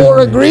about the 4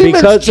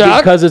 agreements,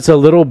 Chuck? Because it's a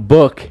little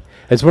book.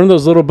 It's one of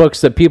those little books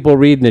that people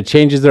read and it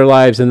changes their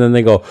lives, and then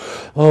they go,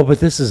 oh,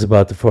 but this is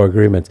about the 4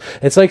 agreements.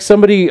 It's like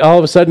somebody all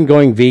of a sudden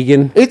going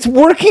vegan. It's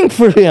working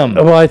for him.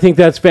 Well, I think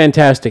that's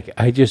fantastic.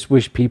 I just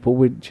wish people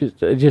would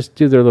just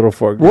do their little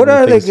 4 agreements. What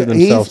are they?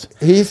 Themselves.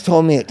 He's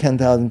told me it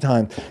 10,000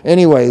 times.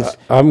 Anyways.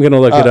 I'm going to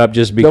look it up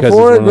just because it's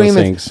one of those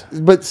things.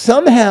 But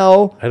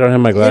somehow. I don't have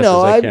my glasses.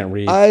 I can't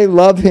read. I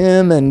love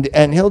him,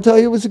 and he'll tell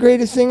you it was the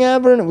greatest thing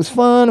ever, and it was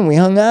fun, and we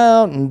hung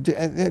out, and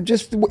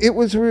it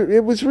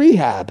was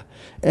rehab.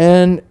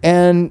 And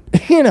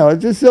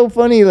it's just so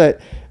funny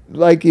that,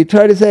 like, you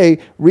try to say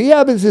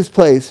rehab is this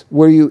place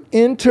where you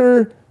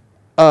enter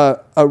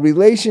a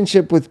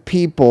relationship with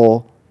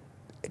people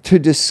to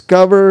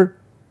discover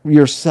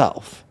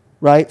yourself,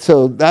 right?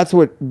 So that's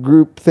what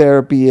group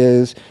therapy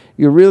is.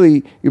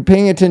 You're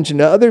paying attention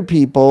to other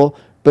people,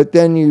 but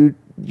then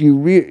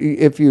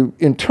if you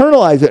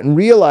internalize it and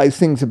realize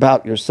things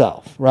about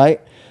yourself,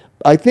 right?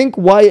 I think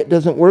why it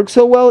doesn't work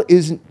so well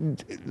is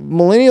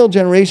millennial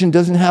generation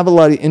doesn't have a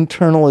lot of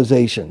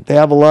internalization. They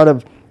have a lot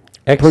of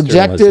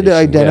projected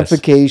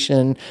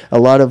identification, yes. A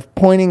lot of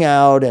pointing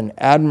out and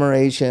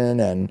admiration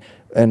and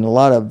a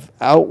lot of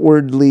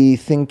outwardly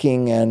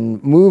thinking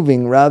and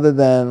moving rather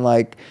than one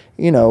of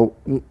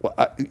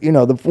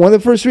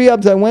the first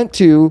rehabs I went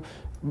to,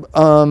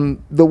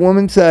 the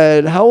woman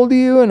said, "How old are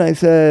you?" And I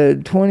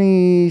said,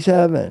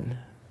 27.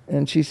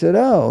 And she said,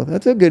 "Oh,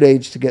 that's a good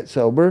age to get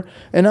sober."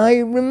 And I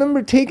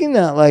remember taking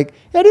that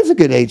that is a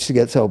good age to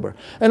get sober.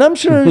 And I'm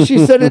sure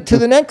she said it to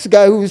the next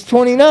guy who was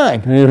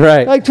 29.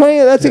 Right. Like 20,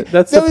 that's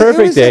the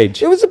perfect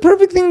age. It was the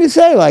perfect thing to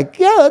say.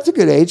 Yeah, that's a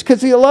good age.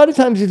 Because a lot of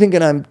times you're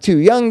thinking, I'm too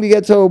young to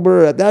get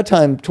sober. At that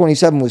time,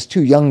 27 was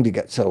too young to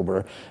get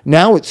sober.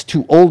 Now it's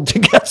too old to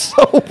get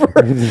sober.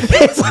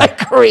 It's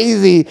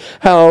crazy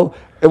how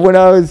when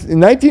I was,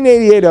 in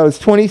 1988, I was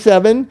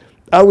 27.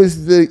 I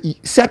was the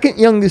second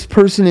youngest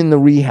person in the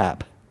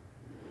rehab.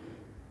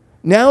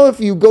 Now, if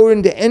you go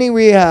into any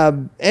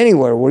rehab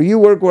anywhere, where you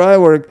work, where I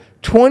work,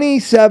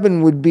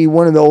 27 would be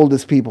one of the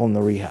oldest people in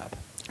the rehab.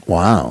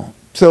 Wow.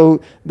 So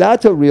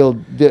that's a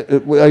real...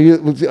 Are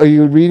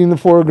you reading the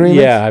 4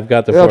 agreements? Yeah, I've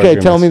got the 4 agreements. Okay,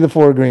 tell me the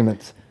 4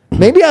 agreements.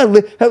 Maybe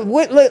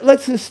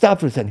let's just stop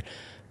for a second.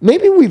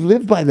 Maybe we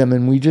live by them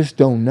and we just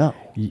don't know.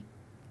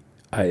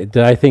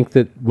 I think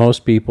that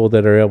most people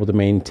that are able to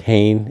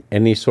maintain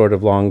any sort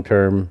of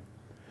long-term...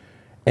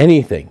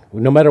 anything,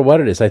 no matter what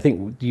it is, I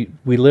think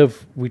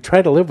we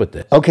try to live with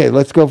this. Okay,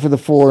 let's go for the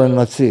 4 and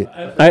let's see it.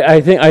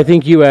 I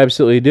think you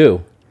absolutely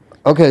do.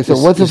 Okay, so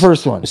what's the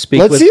first one?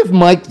 Let's see if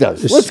Mike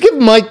does. Let's give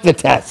Mike the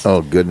test.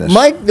 Oh, goodness.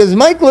 Does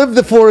Mike live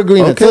the 4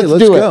 agreements? Okay,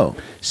 let's go.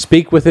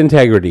 Speak with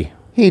integrity.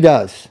 He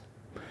does.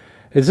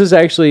 This is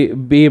actually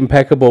be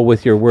impeccable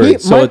with your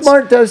words. Mike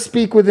Mark does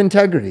speak with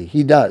integrity.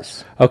 He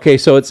does. Okay,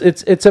 so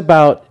it's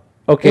about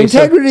Okay,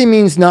 Integrity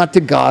means not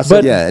to gossip.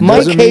 But- Yeah, it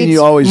doesn't mean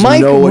you always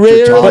know what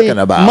you're talking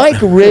about.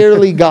 Mike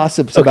rarely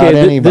gossips about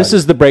anybody. This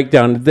is the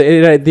breakdown.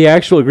 The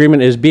actual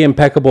agreement is be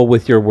impeccable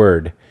with your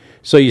word.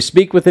 So you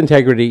speak with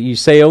integrity. You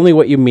say only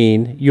what you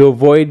mean. You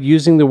avoid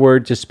using the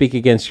word to speak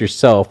against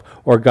yourself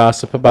or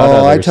gossip about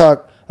others.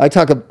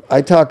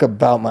 I talk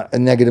about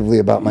negatively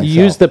about myself.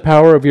 Use the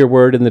power of your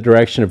word in the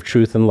direction of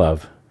truth and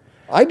love.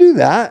 I do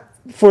that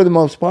for the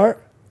most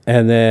part.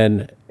 And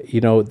then,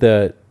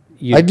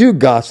 I do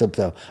gossip,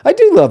 though. I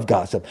do love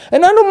gossip.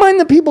 And I don't mind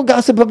that people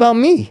gossip about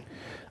me.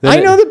 I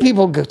know that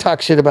people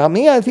talk shit about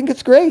me. I think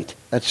it's great.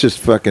 That's just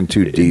fucking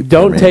too deep.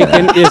 Don't for me.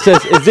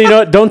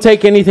 take don't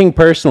take anything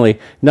personally.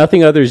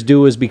 Nothing others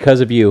do is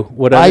because of you.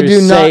 What I others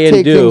do not say and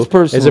take do things is a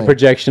personally.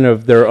 projection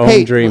of their own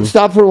Hey, dream.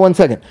 stop for 1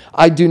 second.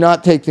 I do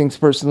not take things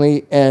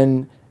personally,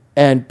 and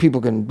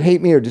people can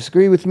hate me or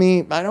disagree with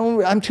me.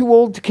 I'm too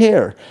old to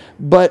care.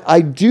 But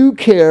I do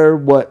care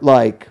what,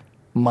 like,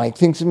 Mike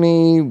thinks of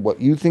me, what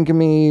you think of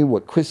me,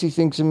 what Chrissy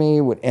thinks of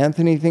me, what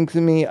Anthony thinks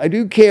of me. I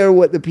do care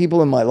what the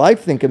people in my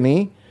life think of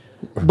me,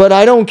 but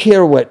I don't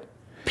care what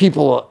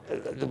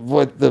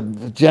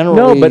the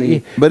generally...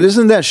 No, But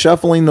isn't that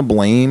shuffling the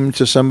blame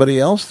to somebody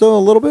else, though, a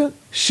little bit?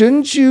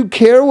 Shouldn't you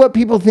care what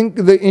people think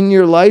in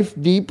your life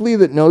deeply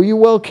that know you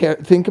well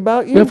think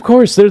about you? Of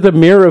course, they're the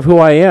mirror of who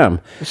I am.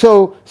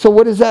 So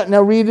what is that?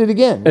 Now read it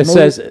again. It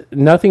says,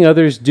 nothing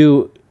others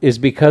do is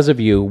because of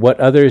you. What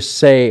others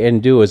say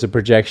and do is a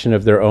projection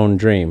of their own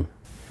dream.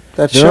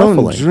 That's their own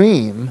shuffling.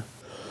 dream.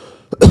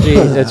 Gee,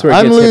 that's where it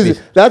I'm gets losing.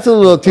 hippie. That's a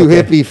little too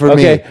hippie for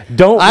me. Okay,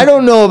 I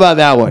don't know about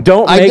that one.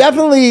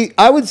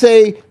 I would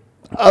say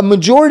a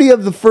majority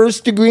of the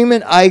first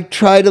agreement I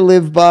try to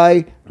live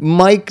by.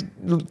 Mike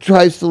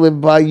tries to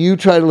live by. You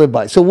try to live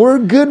by. So we're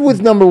good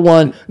with number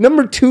 1.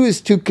 Number 2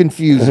 is too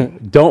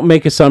confusing. Don't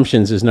make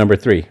assumptions is number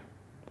 3.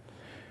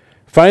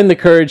 Find the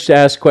courage to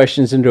ask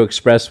questions and to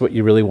express what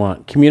you really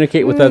want.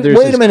 Communicate with others.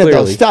 Wait a minute,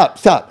 clearly. though.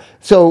 Stop.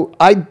 So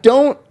I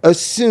don't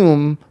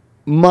assume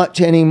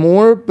much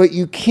anymore, but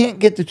you can't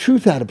get the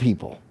truth out of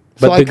people.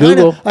 But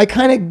So I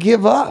kind of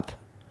give up.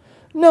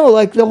 No,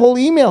 like the whole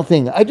email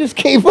thing. I just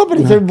gave up,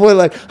 and it's boy,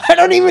 like, I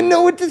don't even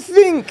know what to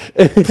think.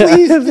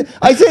 Please,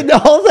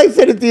 all I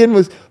said at the end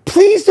was,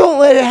 please don't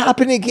let it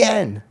happen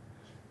again.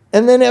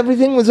 And then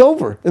everything was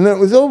over, and then it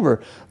was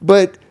over.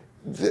 But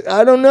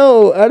I don't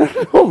know. I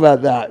don't know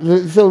about that.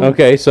 So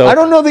I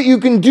don't know that you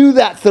can do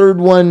that third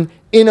one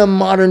in a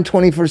modern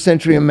 21st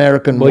century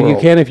American world. Well, you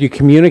can if you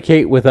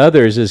communicate with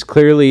others as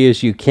clearly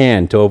as you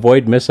can to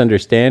avoid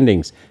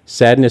misunderstandings,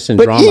 sadness, and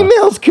drama. But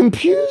email's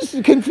confused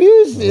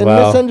and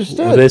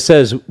misunderstood. This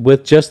says,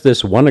 with just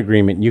this one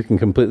agreement, you can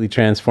completely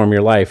transform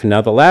your life. And now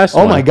the last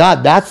one. Oh, my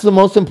God. That's the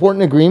most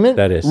important agreement?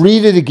 That is.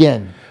 Read it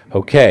again.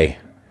 Okay.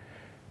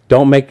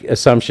 Don't make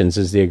assumptions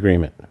is the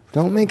agreement.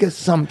 Don't make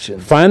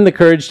assumptions. Find the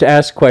courage to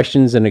ask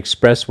questions and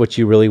express what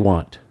you really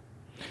want.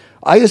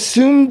 I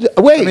assumed.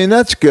 Wait. I mean,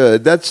 that's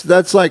good.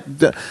 That's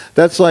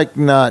like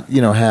not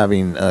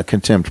having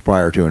contempt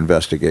prior to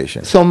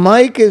investigation. So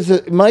Mike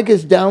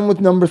is down with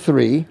number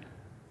 3,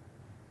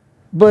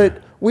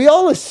 but we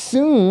all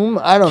assume.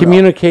 I don't know.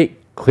 Communicate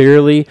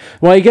clearly.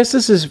 Well, I guess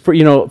this is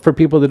for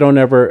people that don't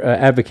ever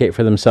advocate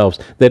for themselves.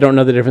 They don't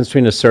know the difference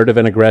between assertive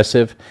and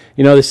aggressive.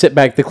 They sit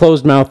back. The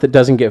closed mouth that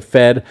doesn't get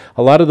fed.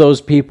 A lot of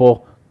those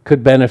people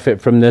could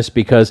benefit from this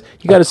because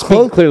you got to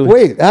speak clearly.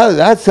 Wait,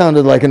 that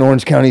sounded like an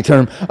Orange County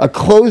term. A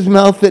closed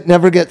mouth that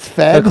never gets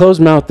fed? A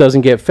closed mouth doesn't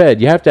get fed.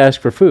 You have to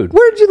ask for food.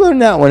 Where did you learn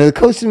that one? At the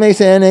Costa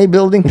Mesa NA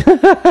building?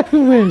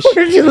 Where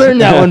did you learn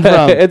that one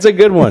from? It's a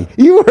good one.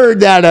 You heard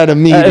that at a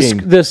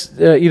meeting.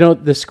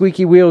 The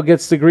squeaky wheel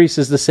gets the grease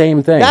is the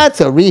same thing. That's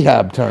a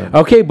rehab term.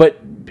 Okay, but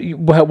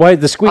why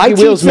the squeaky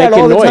wheel's that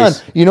making all the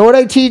noise? Time. You know what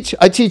I teach?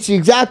 I teach the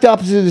exact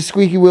opposite of the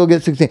squeaky wheel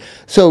gets the thing.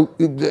 So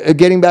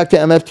getting back to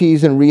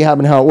MFTs and rehab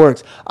and how it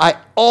works, I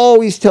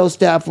always tell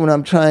staff when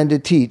I'm trying to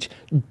teach,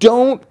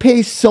 don't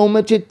pay so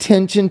much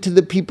attention to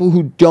the people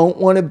who don't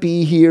want to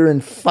be here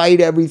and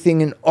fight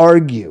everything and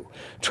argue.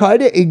 Try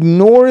to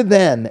ignore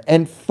them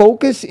and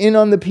focus in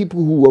on the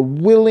people who are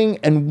willing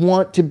and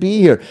want to be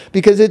here,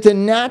 because it's a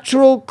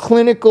natural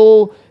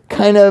clinical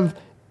kind of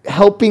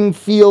helping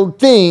field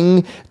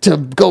thing to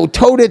go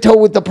toe-to-toe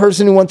with the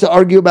person who wants to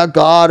argue about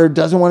God or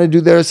doesn't want to do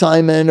their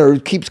assignment or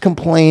keeps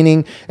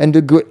complaining, and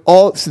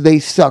so they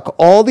suck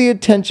all the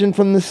attention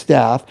from the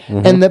staff,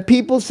 and the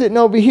people sitting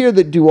over here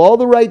that do all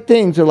the right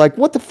things are like,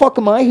 what the fuck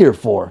am I here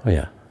for? Oh,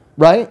 yeah.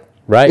 Right?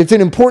 It's an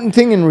important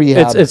thing in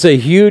rehab. It's a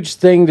huge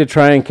thing to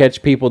try and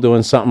catch people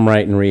doing something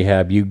right in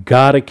rehab. You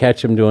got to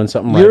catch them doing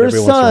something right every once in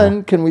a while. Your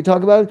son, can we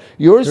talk about it?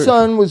 Your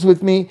son was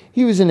with me.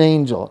 He was an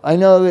angel. I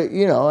know that,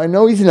 I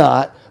know he's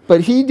not, but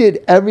he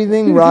did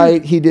everything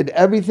right. He did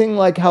everything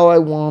like how I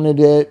wanted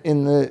it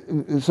in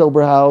the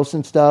sober house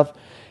and stuff.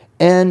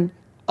 And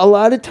a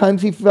lot of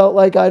times he felt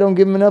like I don't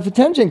give him enough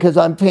attention because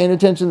I'm paying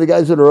attention to the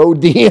guys that are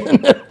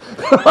ODing.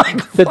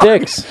 Like, the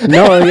dicks.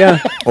 No,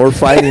 yeah. Or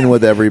fighting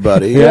with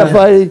everybody. Yeah,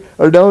 fighting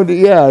or don't.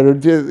 Yeah, or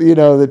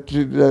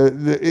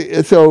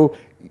just, so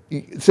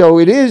So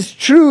it is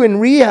true in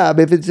rehab.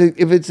 If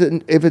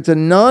it's a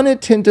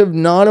non-attentive,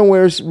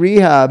 non-aware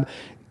rehab,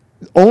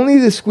 only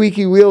the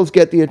squeaky wheels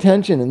get the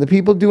attention, and the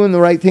people doing the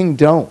right thing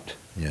don't.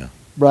 Yeah.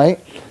 Right.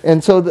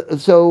 And so the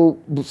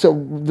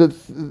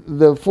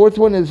fourth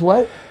one is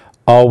what?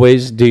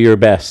 Always do your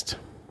best.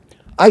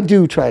 I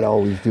do try to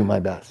always do my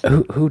best.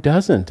 Who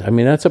doesn't? I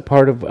mean, that's a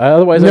part of.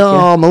 Otherwise, No,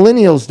 I can't.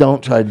 millennials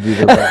don't try to do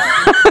their best.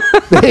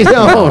 They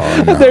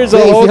don't. There's a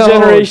They whole don't.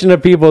 generation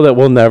of people that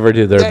will never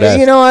do their best.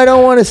 You know, I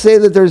don't want to say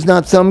that there's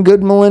not some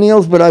good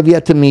millennials, but I've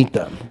yet to meet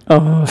them.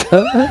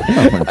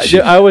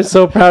 I was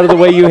so proud of the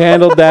way you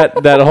handled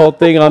that whole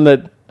thing on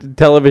the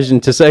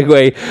television. To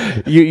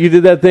segue, you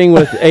did that thing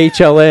with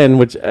HLN,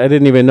 which I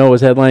didn't even know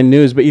was headline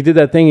news, but you did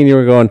that thing and you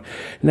were going,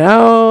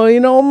 now,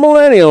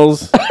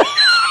 millennials.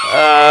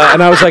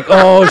 And I was like,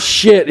 oh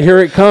shit, here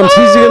it comes.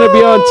 He's going to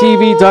be on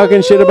TV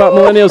talking shit about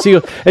millennials.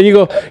 And you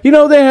go,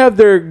 they have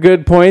their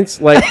good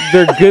points. Like,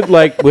 they're good,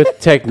 like, with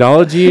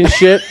technology and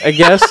shit, I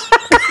guess.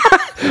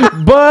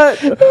 But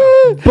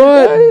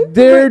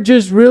they're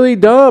just really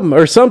dumb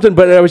or something.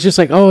 But I was just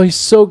like, oh, he's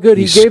so good.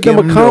 He gave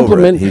them a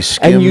compliment,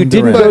 and you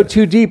didn't go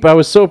too deep. I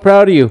was so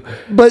proud of you.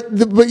 But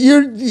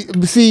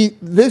see,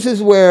 this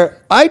is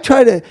where I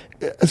try to.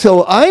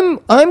 So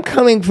I'm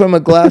coming from a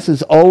glass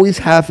is always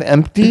half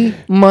empty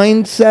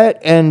mindset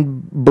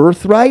and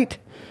birthright.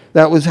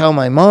 That was how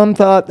my mom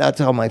thought. That's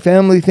how my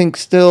family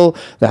thinks still.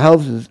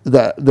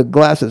 The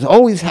glass is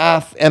always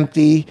half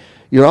empty.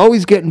 You're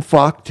always getting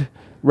fucked,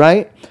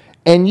 right?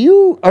 And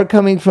you are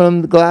coming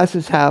from the glass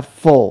is half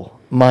full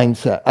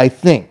mindset, I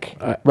think,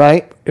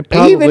 right?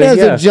 Probably, even as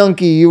a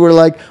junkie, you were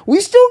like,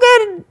 we still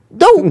got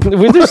dope.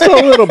 Just a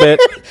little bit.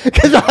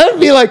 Because I'd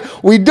be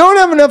like, we don't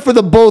have enough for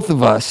the both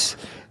of us.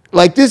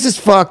 Like, this is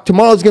fucked.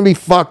 Tomorrow's going to be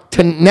fucked.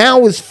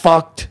 Now is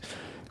fucked.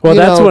 Well,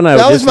 that's when I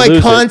would that was just my lose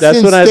it. constant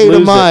That's when I'd state of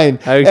lose it. mind.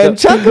 And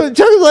Chuck was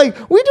like,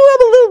 we do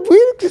have a little,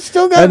 we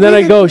still got. And then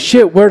I go,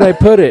 shit, where'd I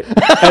put it?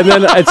 And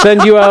then I'd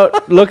send you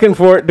out looking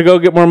for it to go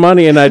get more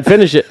money, and I'd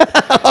finish it.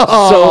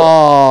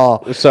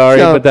 So sorry,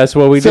 but that's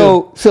what we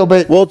do.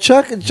 Well,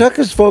 Chuck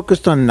is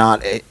focused on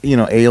not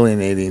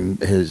alienating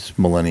his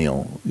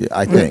millennial.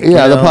 I think.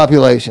 Yeah, the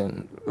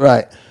population,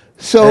 right?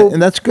 So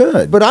and that's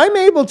good. But I'm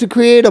able to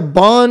create a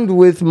bond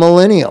with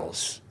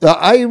millennials.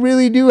 I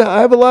really do.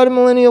 I have a lot of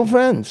millennial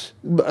friends.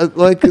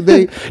 Like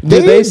they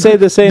they say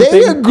the same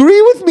thing? They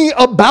agree with me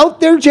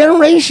about their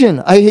generation.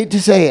 I hate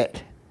to say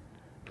it.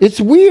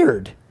 It's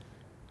weird,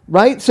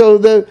 right? So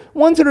the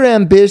ones that are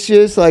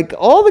ambitious, like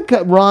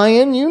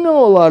Ryan, a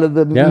lot of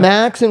the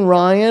Max and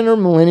Ryan are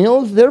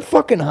millennials. They're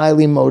fucking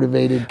highly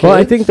motivated kids. Well,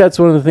 I think that's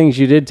one of the things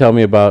you did tell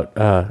me about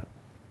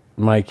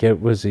Mike.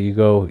 It was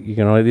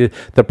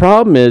the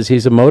problem is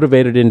he's a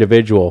motivated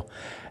individual,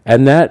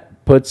 and that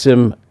puts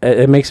him,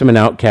 it makes him an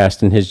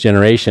outcast in his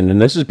generation. And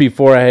this is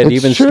before I had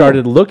even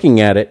started looking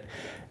at it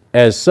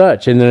as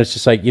such. And then it's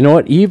just like, you know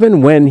what?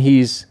 Even when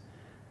he's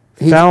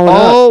fouling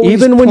up,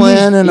 even when he's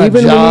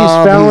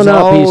fouling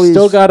up, he's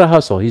still got to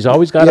hustle. He's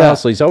always got to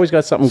hustle. He's always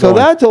got something going. So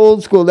that's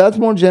old school. That's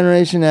more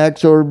Generation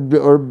X or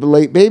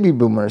late baby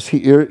boomers.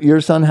 Your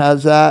son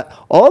has that.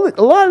 A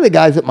lot of the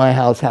guys at my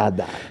house had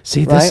that.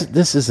 See, right?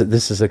 this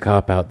is a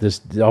cop out.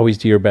 This always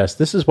do your best.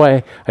 This is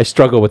why I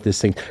struggle with this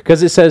thing,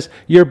 because it says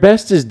your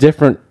best is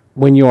different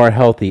when you are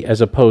healthy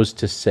as opposed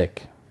to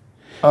sick.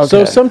 Okay.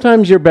 So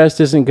sometimes your best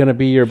isn't going to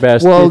be your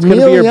best. Well, it's going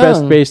to be your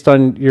best based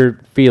on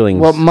your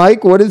feelings. Well,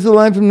 Mike, what is the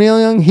line from Neil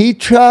Young? He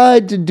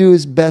tried to do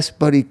his best,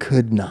 but he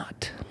could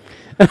not.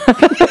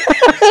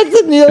 That's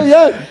a Neil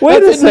Young.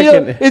 Wait a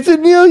second. It's a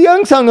Neil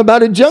Young song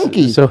about a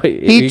junkie. So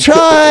he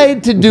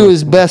tried to do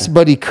his best,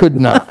 but he could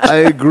not. I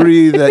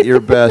agree that your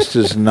best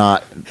is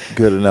not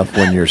good enough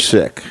when you're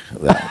sick.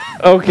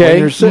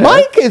 Okay.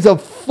 Mike is a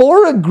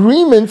 4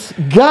 agreements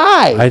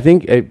guy. I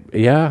think,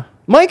 yeah.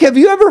 Mike, have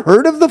you ever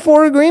heard of the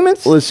 4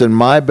 agreements? Listen,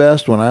 my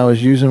best when I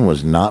was using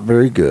was not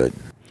very good.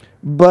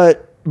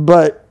 But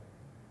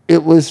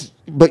it was.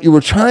 But you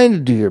were trying to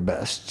do your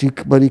best,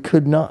 but he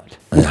could not.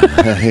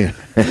 Again.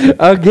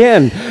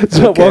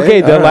 So,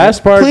 okay, the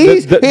last part.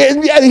 Please,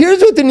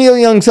 here's what the Neil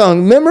Young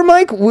song. Remember,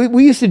 Mike?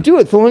 We used to do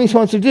it. Thelonious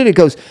Sponsor did it. It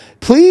goes,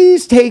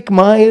 please take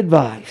my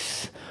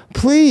advice.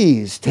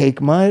 Please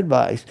take my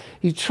advice.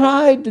 He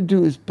tried to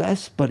do his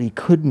best, but he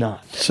could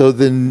not. So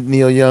then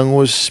Neil Young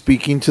was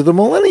speaking to the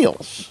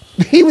millennials.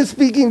 He was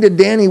speaking to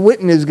Danny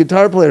Whitten, his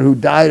guitar player who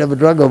died of a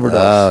drug overdose.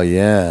 Oh,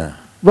 yeah.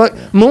 But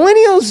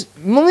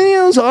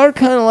millennials are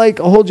kind of like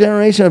a whole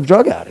generation of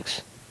drug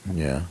addicts.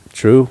 Yeah.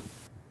 True.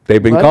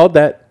 They've been called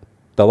that.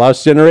 The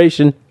lost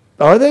generation.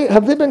 Are they?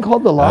 Have they been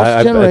called the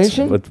lost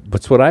generation?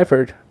 That's what I've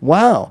heard.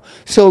 Wow.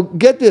 So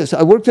get this.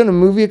 I worked on a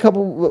movie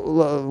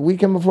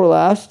weekend before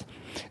last,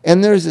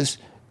 and there's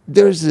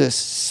this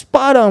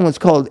spot on what's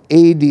called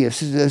AD,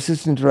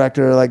 assistant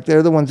director. Like,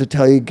 they're the ones that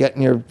tell you get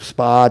in your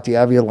spot, do you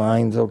have your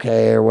lines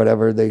okay or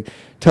whatever. They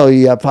tell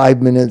you have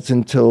 5 minutes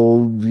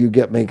until you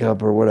get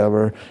makeup or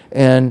whatever.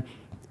 And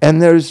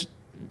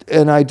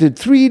I did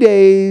 3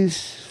 days,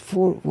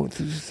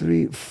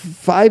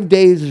 5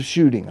 days of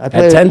shooting. I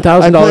played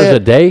 $10,000 a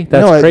day?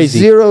 That's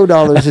crazy.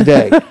 $0 a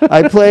day.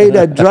 I played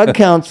a drug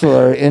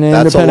counselor in an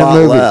That's a independent lot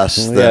movie. less.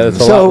 Yeah, Than, that's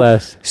a lot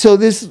less. So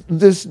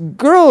this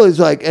girl is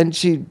like, and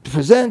she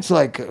presents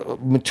like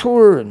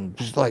mature and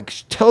just like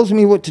she tells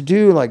me what to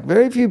do. Like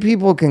very few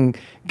people can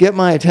get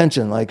my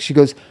attention. Like she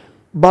goes,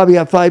 Bobby, you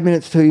have 5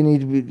 minutes till you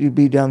need to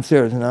be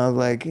downstairs. And I was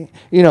like,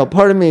 you know,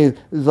 part of me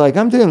is like,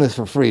 I'm doing this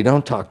for free.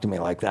 Don't talk to me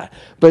like that.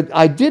 But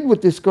I did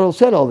what this girl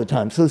said all the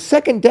time. So the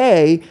second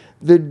day,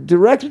 the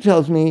director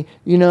tells me,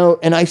 you know,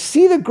 and I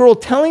see the girl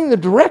telling the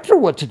director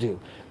what to do.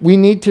 We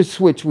need to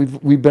switch.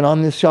 We've been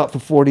on this shot for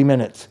 40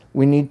 minutes.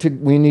 We need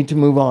to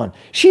move on.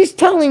 She's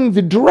telling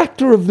the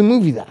director of the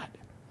movie that,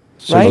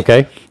 right?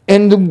 Okay.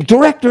 And the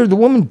director, the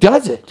woman,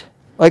 does it.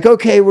 Like,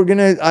 okay, we're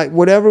gonna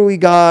whatever we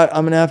got,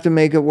 I'm gonna have to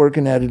make it work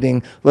in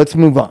editing. Let's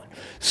move on.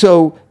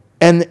 So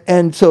and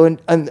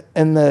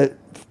the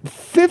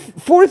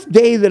fourth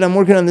day that I'm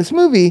working on this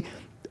movie,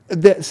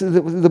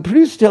 the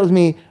producer tells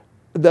me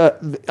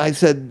I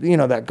said, you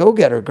know, that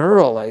go-getter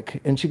girl,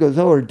 like, and she goes,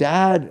 oh, her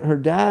dad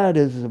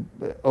is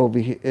over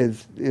here,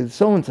 is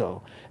so and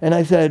so, and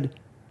I said,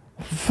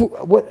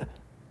 what?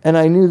 And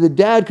I knew the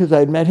dad because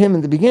I'd met him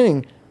in the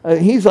beginning.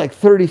 He's like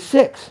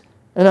 36,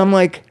 and I'm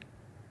like,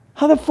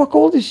 how the fuck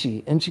old is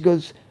she? And she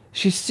goes,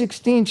 she's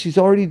 16. She's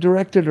already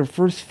directed her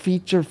first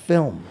feature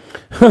film.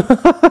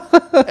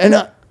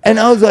 and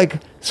I was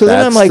like, so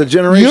then I'm like, the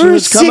generation you're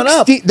that's coming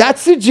up.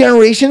 That's the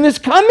generation that's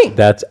coming.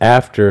 That's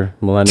after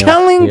millennial.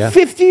 Telling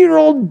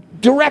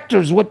 50-year-old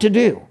directors what to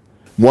do.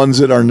 ones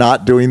that are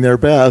not doing their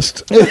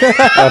best.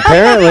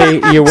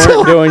 Apparently, you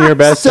weren't doing your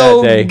best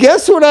that day. So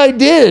guess what I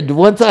did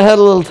once I had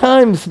a little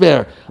time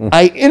spare?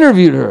 I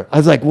interviewed her. I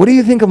was like, what do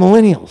you think of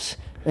millennials?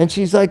 And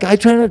she's like, I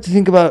try not to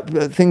think about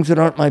things that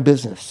aren't my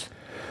business.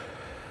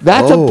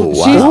 That's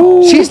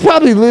wow. She's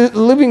probably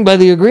living by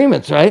the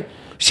agreements, right?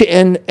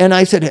 And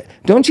I said,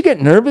 don't you get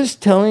nervous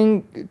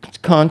telling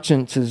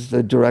Conscience is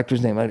the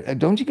director's name?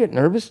 Don't you get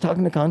nervous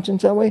talking to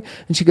Conscience that way?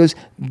 And she goes,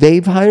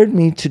 they've hired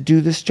me to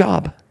do this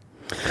job.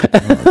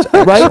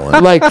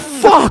 Right? Like,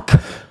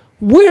 fuck.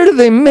 Where do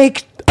they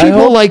make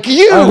people like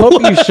you? I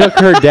hope you shook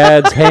her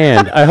dad's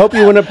hand. I hope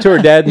you went up to her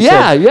dad and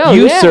said,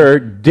 you, sir,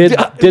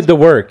 did the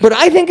work. But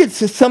I think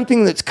it's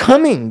something that's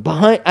coming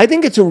behind. I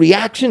think it's a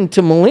reaction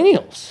to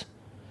millennials.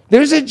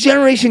 There's a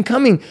generation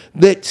coming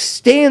that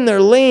stay in their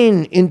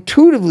lane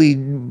intuitively,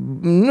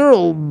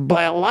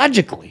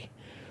 neurobiologically.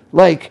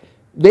 Like,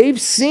 they've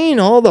seen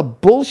all the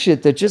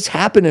bullshit that just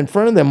happened in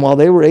front of them while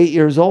they were 8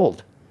 years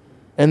old.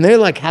 And they're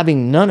like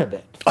having none of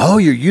it. Oh,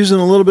 you're using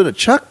a little bit of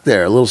Chuck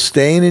there, a little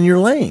staying in your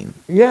lane.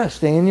 Yeah,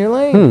 stay in your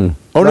lane.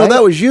 Oh, no,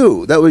 that was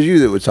you. That was you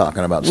that was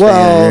talking about staying in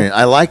your lane.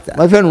 I like that.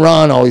 My friend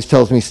Ron always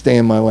tells me stay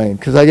in my lane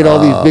because I get all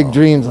these big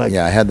dreams like,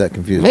 yeah, I had that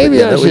confused.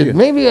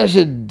 Maybe I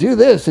should do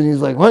this. And he's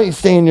like, why don't you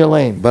stay in your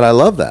lane? But I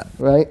love that.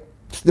 Right?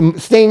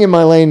 Staying in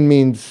my lane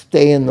means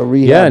stay in the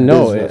rehab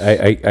business.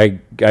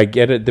 I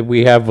get it that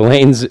we have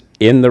lanes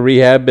in the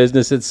rehab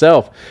business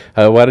itself.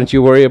 Why don't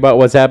you worry about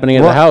what's happening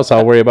in the house?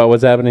 I'll worry about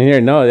what's happening here.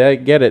 No, I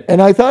get it.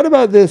 And I thought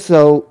about this.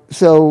 I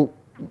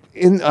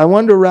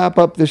wanted to wrap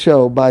up the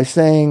show by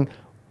saying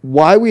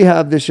why we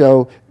have the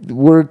show.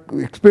 We're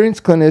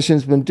experienced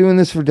clinicians, been doing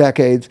this for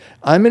decades.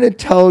 I'm going to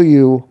tell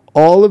you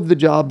all of the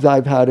jobs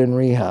I've had in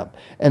rehab.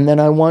 And then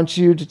I want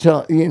you to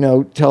tell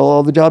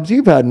all the jobs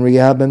you've had in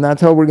rehab. And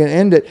that's how we're going to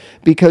end it.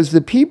 Because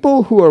the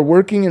people who are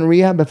working in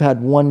rehab have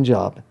had one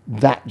job,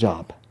 that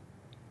job.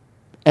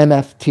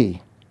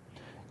 MFT.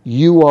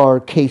 You are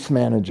case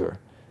manager.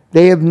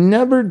 They have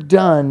never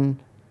done,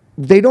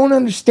 they don't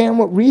understand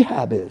what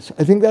rehab is.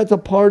 I think that's a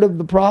part of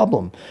the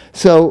problem.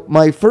 So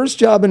my first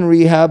job in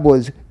rehab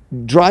was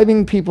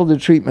driving people to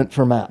treatment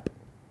for MAP.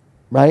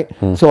 Right?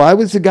 So I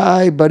was the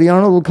guy, Buddy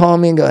Arnold would call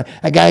me and go,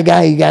 I got a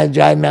guy, you got to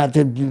drive him out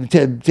to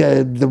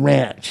the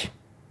ranch.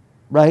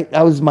 Right?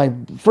 That was my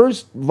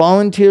first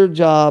volunteer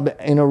job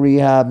in a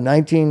rehab,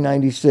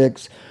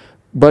 1996.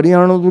 Buddy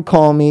Arnold would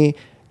call me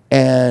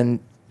and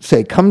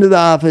say, come to the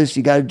office,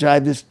 you got to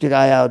drive this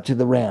guy out to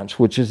the ranch,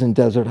 which is in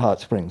Desert Hot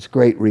Springs.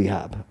 Great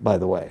rehab, by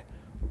the way.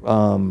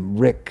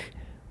 Rick,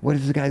 what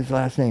is the guy's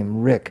last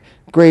name? Rick.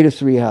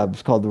 Greatest rehab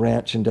is called the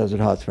Ranch in Desert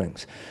Hot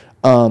Springs.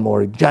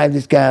 Or drive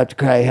this guy out to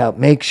cry help.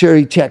 Make sure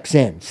he checks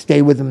in.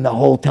 Stay with him the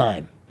whole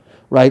time,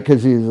 right?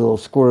 Because he's a little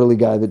squirrely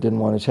guy that didn't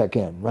want to check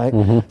in, right?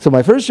 So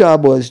my first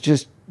job was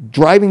just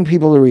driving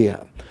people to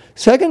rehab.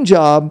 Second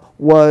job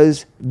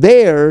was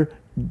there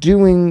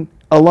doing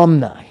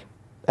alumni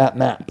at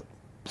MAP.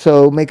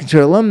 So making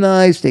sure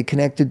alumni stay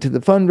connected to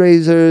the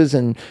fundraisers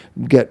and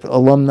get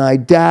alumni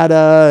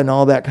data and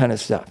all that kind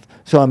of stuff.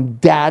 So I'm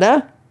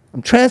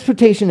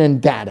transportation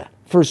and data,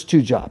 first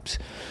two jobs.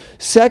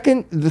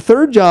 The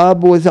third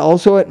job was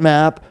also at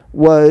MAP,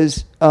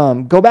 was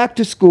go back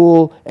to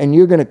school and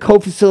you're going to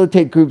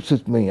co-facilitate groups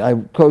with me. I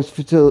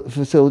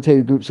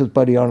co-facilitated groups with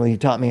Buddy Arnold. He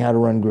taught me how to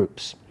run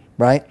groups,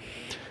 right?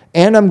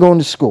 And I'm going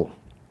to school.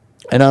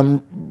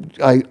 And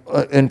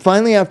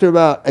finally after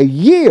about a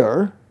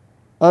year,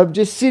 of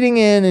just sitting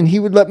in, and he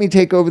would let me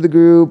take over the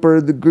group,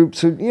 or the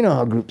groups, you know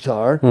how groups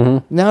are.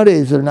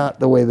 Nowadays, they're not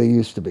the way they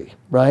used to be,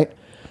 right?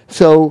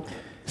 So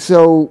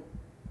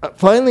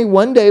finally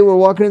one day we're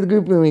walking to the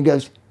group room, and he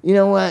goes, you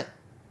know what?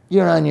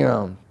 You're on your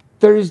own.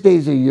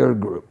 Thursdays are your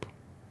group,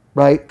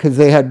 right? Because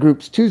they had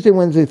groups Tuesday,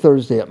 Wednesday,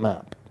 Thursday at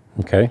MAP.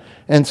 Okay.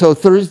 And so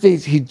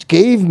Thursdays, he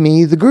gave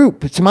me the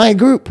group. It's my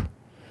group.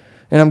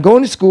 And I'm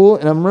going to school,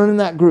 and I'm running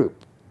that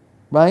group,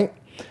 right?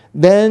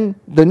 Then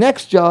the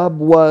next job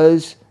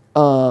was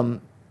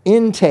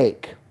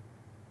intake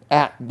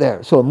at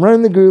there. So I'm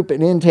running the group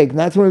and intake, and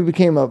that's when I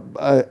became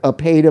a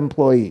paid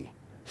employee.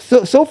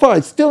 So far,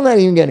 it's still not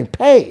even getting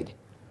paid.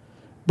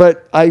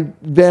 But I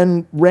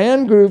then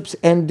ran groups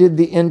and did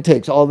the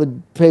intakes, all the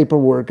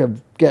paperwork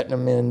of getting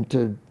them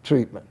into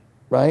treatment,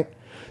 right?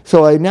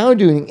 So I'm now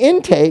doing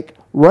intake,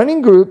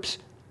 running groups,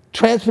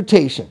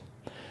 transportation.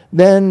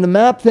 Then the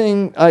MAP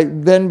thing, I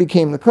then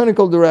became the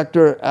clinical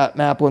director at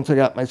MAP once I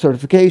got my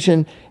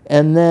certification,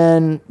 and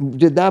then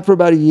did that for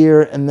about a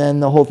year, and then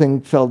the whole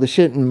thing fell to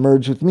shit and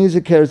merged with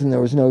Music Cares, and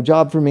there was no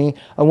job for me.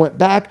 I went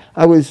back.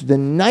 I was the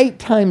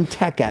nighttime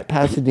tech at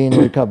Pasadena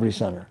Recovery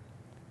Center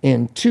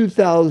in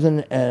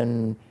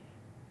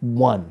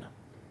 2001.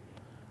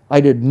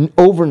 I did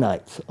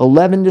overnights,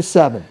 11 to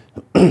 7,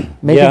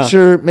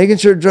 making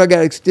sure drug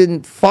addicts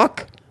didn't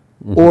fuck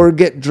or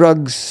get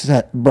drugs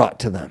brought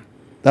to them.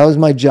 That was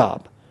my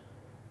job.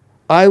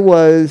 I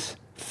was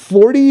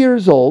 40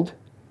 years old.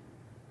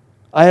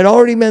 I had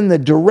already been the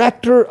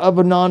director of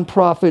a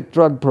nonprofit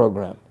drug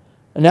program.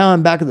 And now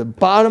I'm back at the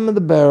bottom of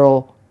the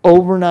barrel,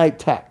 overnight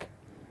tech,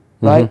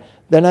 right?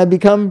 Then I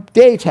become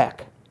day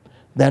tech.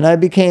 Then I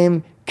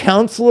became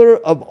counselor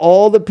of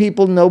all the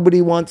people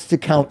nobody wants to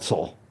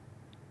counsel,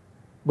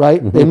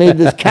 right? They made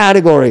this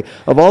category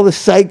of all the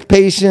psych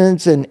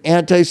patients and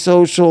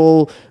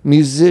antisocial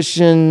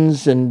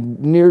musicians and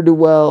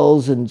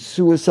ne'er-do-wells and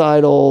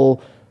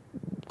suicidal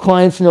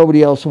clients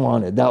nobody else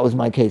wanted. That was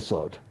my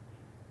caseload.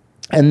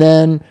 And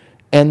then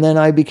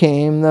I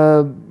became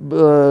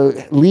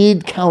the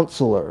lead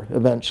counselor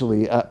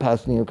eventually at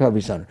Pasadena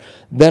Recovery Center.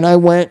 Then I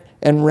went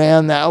and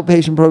ran the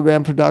outpatient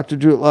program for Dr.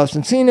 Drew at Los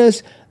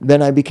Encinas.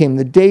 Then I became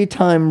the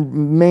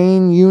daytime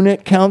main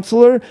unit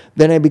counselor.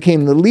 Then I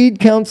became the lead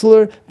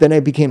counselor. Then I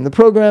became the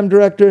program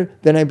director.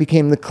 Then I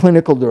became the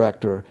clinical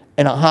director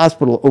in a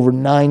hospital over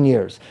 9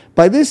 years.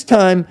 By this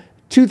time,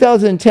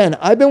 2010,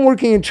 I've been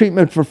working in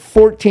treatment for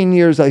 14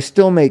 years. I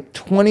still make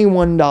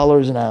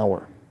 $21 an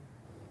hour.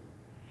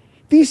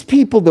 These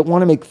people that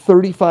want to make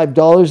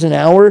 $35 an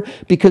hour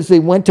because they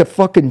went to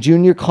fucking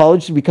junior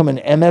college to become an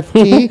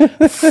MFT,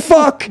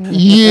 fuck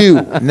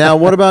you. Now,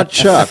 what about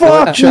Chuck?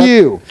 Fuck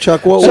you.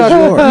 Chuck, what was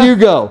yours? You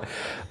go.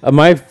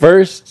 My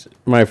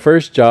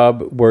first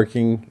job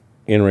working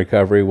in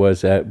recovery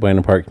was at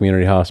Buena Park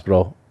Community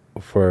Hospital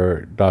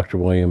for Dr.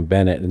 William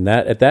Bennett, and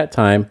that at that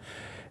time,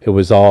 it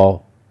was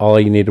all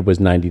you needed was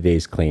 90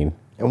 days clean.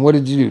 And what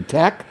did you do?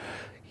 Tech?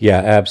 Yeah,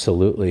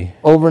 absolutely.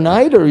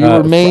 Overnight, or you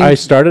were main? I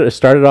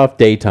started off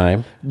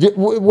daytime.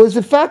 Was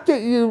the fact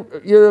that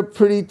you're a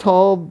pretty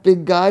tall,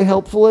 big guy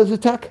helpful as a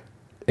tech?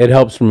 It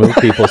helps remove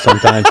people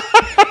sometimes.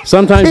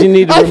 Sometimes you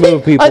need to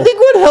remove people. I think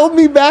what held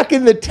me back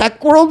in the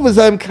tech world was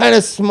I'm kind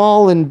of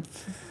small and.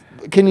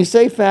 Can you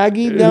say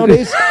faggy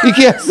nowadays? You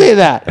can't say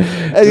that.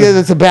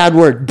 That's a bad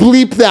word.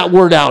 Bleep that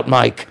word out,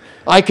 Mike.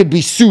 I could be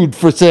sued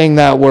for saying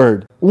that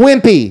word.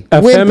 Wimpy.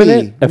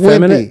 Effeminate.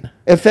 Wimpy.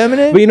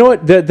 Effeminate? But you know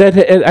what?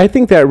 That I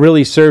think that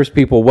really serves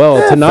people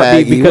well to not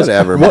faggy, be because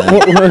whatever,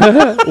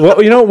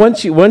 well, you know,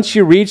 once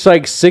you reach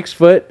like 6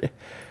 foot,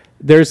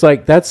 there's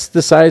like that's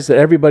the size that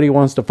everybody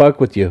wants to fuck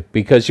with you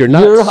because you're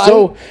not Your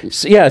so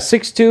height? yeah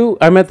 6'2".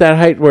 I'm at that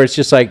height where it's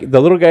just like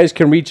the little guys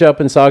can reach up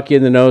and sock you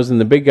in the nose,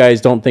 and the big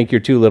guys don't think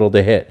you're too little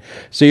to hit.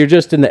 So you're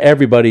just in the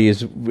everybody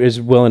is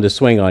willing to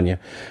swing on you.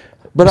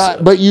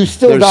 But you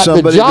still got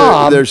the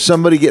job. There's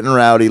somebody getting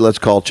rowdy. Let's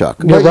call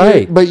Chuck. You're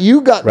right. But you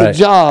got the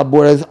job,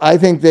 whereas I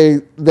think they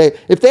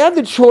if they had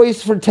the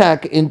choice for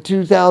tech in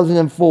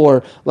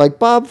 2004, like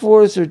Bob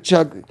Forrest or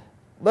Chuck,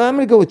 well, I'm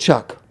going to go with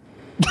Chuck.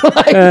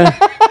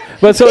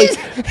 But so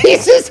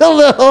he's just a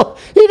little.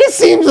 He just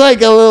seems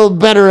like a little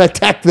better at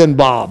tech than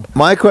Bob.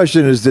 My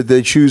question is, did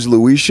they choose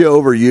Luisha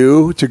over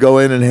you to go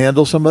in and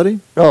handle somebody?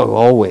 Oh,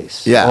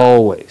 always. Yeah.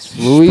 Always.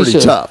 It's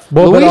pretty tough.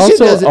 well, but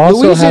Luisha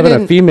also having a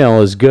didn't-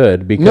 female is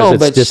good because No,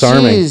 it's but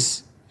disarming.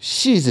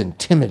 she's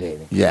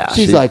intimidating. Yeah,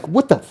 She's like,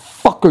 what the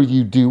fuck are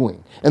you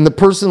doing? And the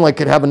person like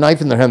could have a knife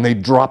in their hand, they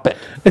drop it.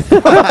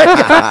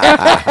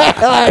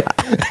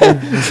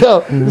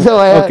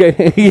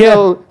 Okay,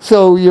 yeah.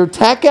 So you're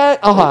tech at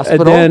a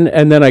hospital.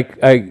 And then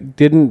I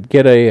didn't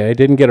get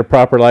a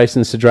proper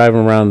license to drive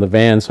them around the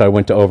van, so I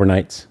went to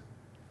overnights.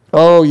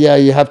 Oh yeah,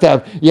 you have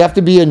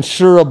to be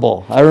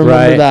insurable. I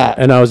remember that.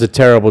 And I was a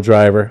terrible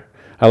driver.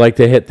 I like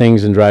to hit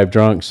things and drive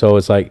drunk, so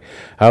it's like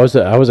I was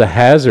a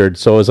hazard.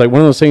 So it's like one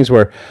of those things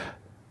where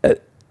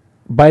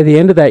by the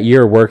end of that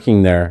year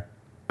working there,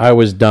 I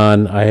was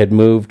done. I had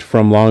moved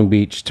from Long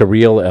Beach to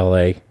real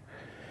LA,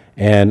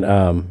 and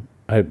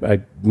I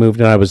moved,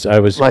 and I was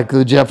Like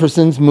the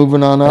Jeffersons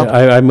moving on up.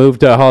 I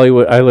moved to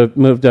Hollywood.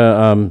 Moved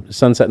to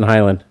Sunset and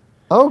Highland.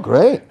 Oh,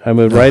 great. I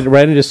moved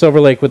right into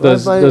Silver Lake with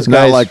those Right by- guys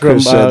Not like from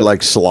Chris said,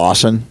 like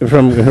Slauson.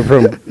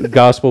 from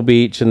Gospel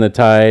Beach and the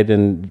Tide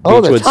and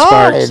Oh, the Beechwood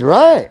Tide, Sparks.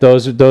 right.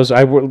 Those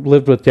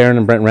lived with Darren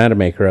and Brent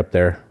Rademacher up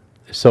there.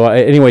 So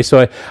I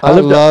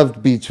lived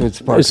loved Beechwood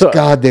Sparks. So-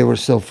 God, they were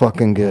so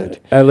fucking good.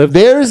 I lived-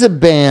 There's a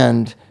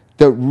band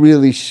that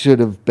really should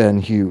have been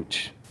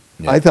huge.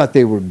 I thought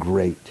they were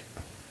great.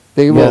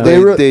 They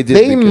did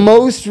become-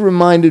 most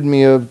reminded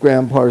me of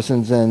Graham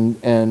Parsons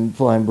and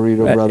Flying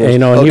Burrito Brothers. you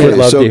know, and he would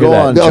love so to hear go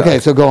that. on, Chuck. Okay,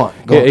 so go on.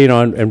 Yeah, you know,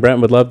 and Brent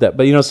would love that.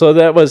 But so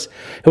it was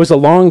a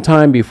long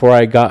time before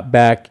I got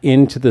back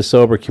into the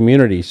sober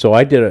community. So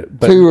I did it.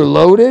 But So you were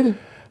loaded?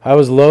 I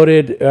was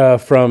loaded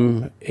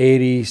from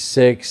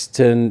 86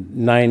 to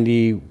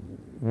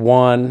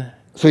 91.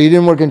 So you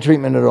didn't work in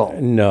treatment at all?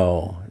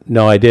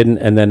 No, I didn't.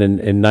 And then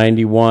in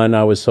 91,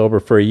 I was sober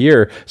for a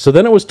year. So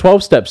then it was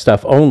 12-step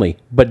stuff only,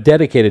 but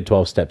dedicated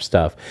 12-step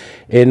stuff.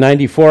 In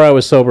 94, I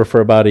was sober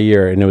for about a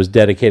year, and it was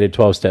dedicated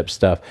 12-step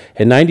stuff.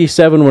 In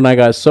 97, when I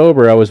got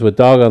sober, I was with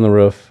Dog on the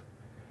Roof,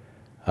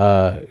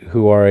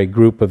 who are a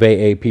group of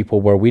AA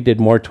people where we did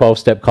more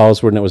 12-step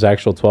calls when it was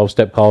actual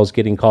 12-step calls,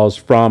 getting calls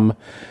from,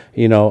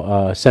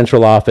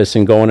 central office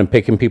and going and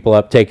picking people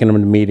up, taking them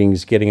to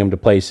meetings, getting them to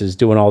places,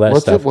 doing all that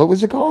stuff. What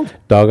was it called?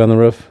 Dog on the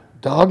Roof.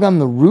 Dog on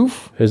the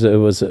Roof? It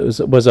was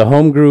a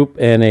home group,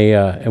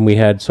 and we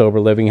had sober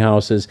living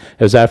houses.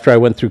 It was after I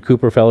went through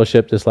Cooper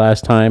Fellowship this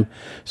last time.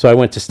 So I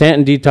went to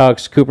Stanton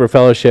Detox, Cooper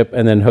Fellowship,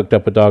 and then hooked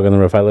up with Dog on the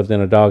Roof. I lived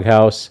in a dog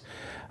house.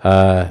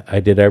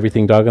 I did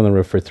everything Dog on the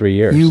Roof for 3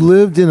 years. You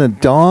lived in a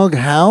dog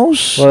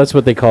house? Well, that's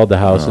what they called the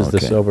houses, the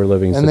okay. sober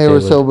livings. And that they were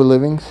lived. sober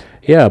livings?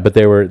 Yeah, but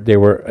they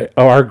were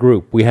our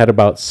group. We had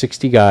about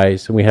 60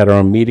 guys, and we had our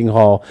own meeting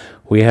hall.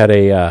 We had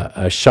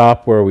a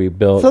shop where we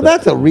built. So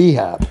that's a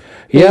rehab.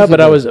 yeah,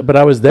 but I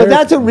basically. was there. But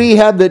that's a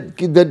rehab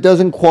that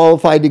doesn't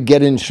qualify to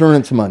get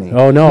insurance money.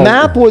 Oh, no.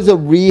 MAP was a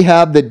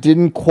rehab that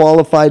didn't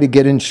qualify to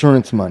get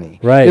insurance money.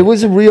 Right. It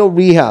was a real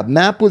rehab.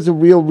 MAP was a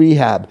real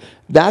rehab.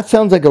 That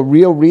sounds like a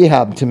real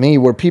rehab to me,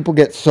 where people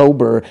get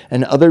sober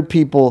and other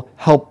people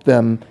help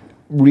them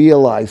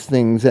realize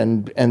things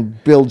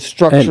and build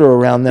structure And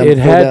around them. It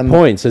for had them.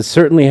 points. It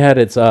certainly had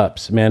its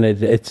ups, man.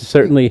 It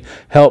certainly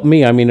helped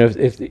me. I mean,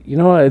 if you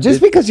know,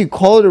 Just because you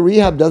call it a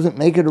rehab doesn't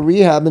make it a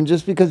rehab, and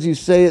just because you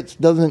say it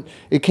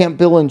can't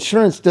bill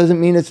insurance doesn't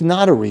mean it's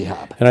not a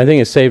rehab. and I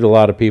think it saved a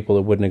lot of people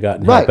that wouldn't have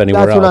gotten Right, help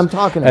anywhere that's else. what I'm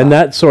talking about. And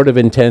that sort of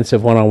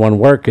intensive one-on-one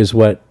work is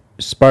what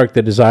sparked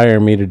the desire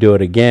in me to do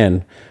it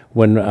again.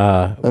 When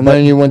And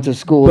then you went to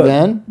school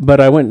then? But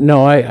I went.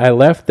 No, I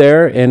left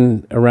there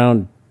and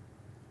around.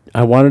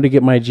 I wanted to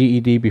get my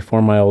GED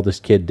before my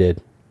oldest kid did,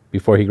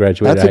 before he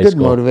graduated That's a high good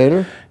school.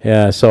 motivator.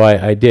 Yeah, so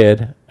I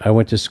did. I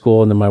went to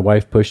school, and then my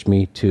wife pushed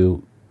me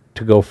to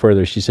go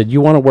further. She said, "You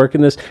want to work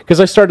in this?"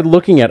 Because I started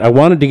looking at. I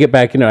wanted to get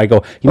back in it. I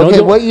go,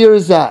 Okay, what year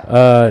is that?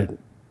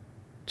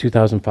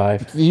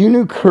 2005. You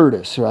knew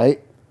Curtis,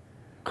 right?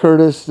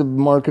 Curtis, the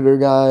marketer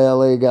guy,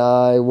 LA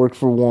guy, worked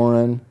for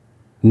Warren.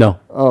 No.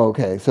 Oh,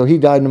 okay. So he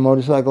died in a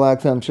motorcycle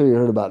accident. I'm sure you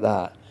heard about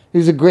that. He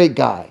was a great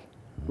guy,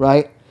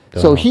 right?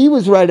 So he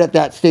was right at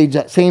that stage,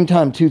 that same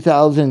time,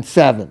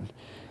 2007.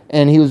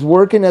 And he was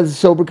working as a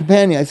sober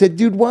companion. I said,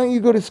 dude, why don't you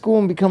go to school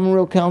and become a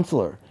real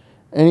counselor?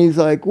 And he's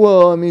like,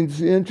 well, I mean, it's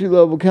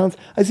entry-level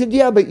counselor. I said,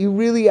 yeah, but you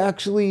really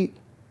actually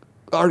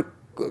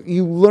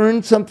you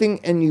learned something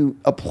and you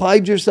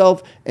applied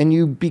yourself and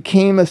you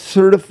became a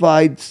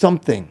certified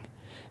something.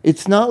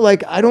 It's not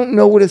like, I don't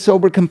know what a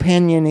sober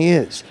companion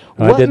is.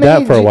 I did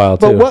that for a while,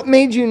 too. But what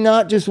made you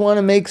not just want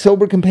to make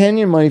sober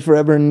companion money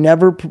forever and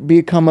never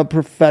become a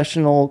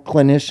professional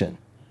clinician?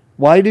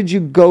 Why did you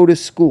go to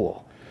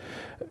school?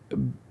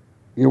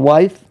 Your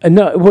wife?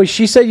 No, well,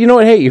 she said, you know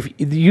what? Hey, if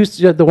you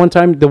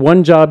the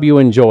one job you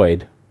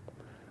enjoyed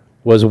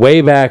was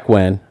way back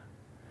when,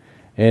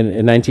 in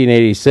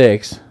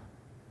 1986.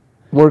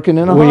 Working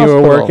in a when hospital.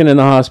 you were working in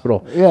the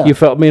hospital. Yeah. You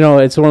felt,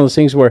 it's one of those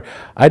things where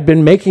I'd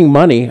been making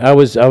money. I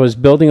was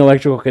building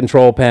electrical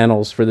control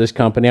panels for this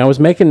company. I was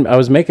making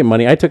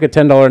money. I took a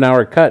 $10 an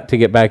hour cut to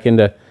get back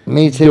into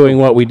Me too. doing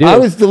what we do. I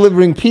was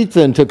delivering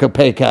pizza and took a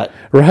pay cut.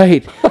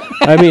 right.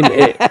 I mean,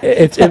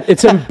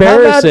 it's How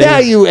embarrassing. about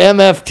that, you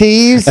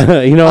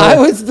MFTs? You know, I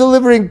was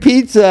delivering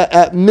pizza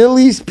at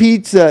Millie's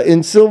Pizza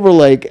in Silver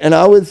Lake, and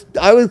I was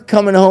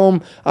coming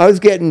home. I was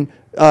getting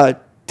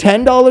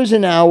 $10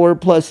 an hour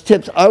plus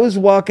tips. I was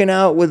walking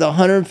out with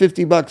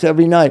 $150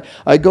 every night.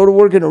 I go to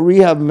work in a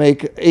rehab and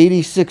make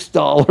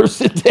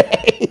 $86 a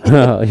day.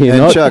 you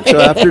know, And Chuck, so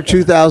after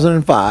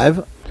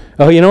 2005,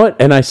 oh, you know what?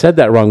 And I said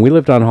that wrong. We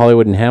lived on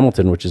Hollywood and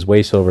Hamilton, which is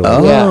way Silver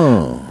Lake.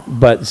 Yeah.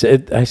 But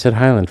I said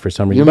Highland for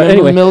some reason. You But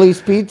remember anyway,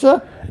 Millie's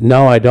Pizza?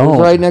 no, I It don't. was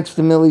right next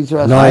to Millie's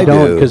restaurant. No, I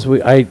don't, do. because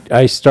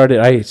I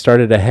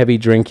started a heavy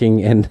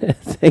drinking and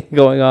thing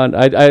going on.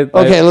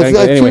 Okay, let's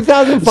go.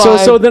 2005,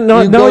 So then you now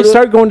I go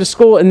start going to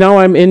school, and now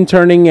I'm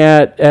interning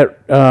at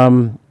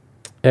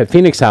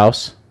Phoenix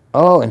House.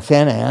 Oh, in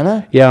Santa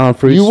Ana? Yeah, on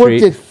Fruit You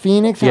Street. worked at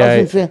Phoenix House Yeah,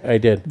 in Santa I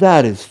did.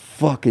 That is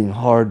fucking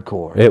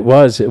hardcore. It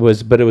was,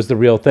 but it was the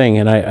real thing,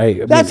 and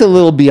I That's a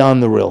little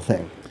beyond the real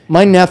thing.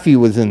 My nephew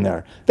was in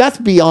there. That's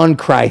beyond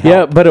cry help.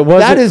 yeah, but it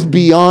wasn't. That is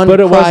beyond But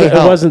it cry wasn't.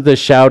 help. It wasn't the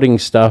shouting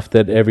stuff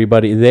that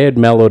everybody. They had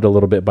mellowed a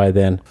little bit by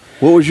then.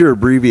 What was your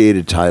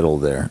abbreviated title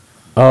there?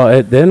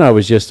 Oh, then I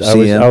was just I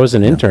CM? was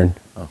an intern.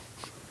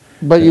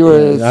 But you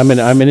were. I'm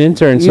an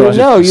intern. You So I was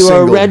know, you are a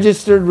single.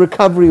 registered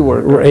recovery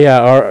worker. yeah,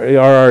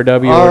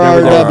 RRW.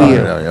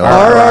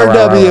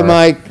 RRW,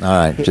 Mike. All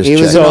right, just He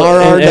was checking.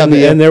 an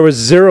RRW. And there was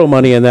zero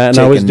money in that, and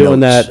I was Taking doing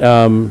notes.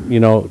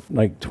 that,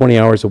 like 20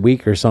 hours a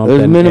week or something.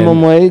 There's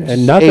minimum and, wage?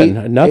 and nothing,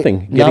 Eight- nothing,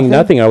 eight- getting nothing?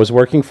 nothing. I was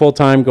working full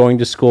time, going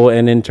to school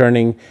and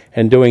interning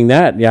and doing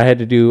that. Yeah, I had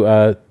to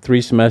do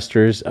 3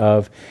 semesters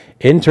of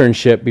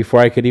internship before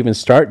I could even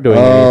start doing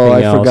Oh, anything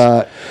I else.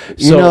 forgot.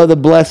 You So- know, the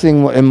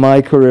blessing in my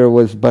career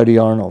was Buddy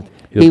Arnold.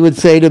 He would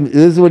say to me,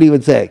 this is what he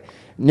would say: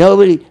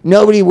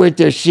 nobody worth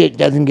their shit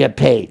doesn't get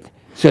paid.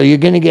 So you're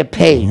going to get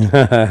paid.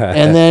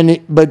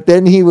 But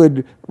then he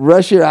would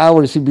rush your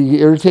hours. He'd be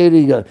irritated.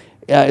 He'd go,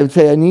 I would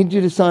say, I need you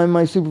to sign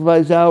my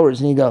supervised hours.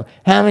 And he'd go,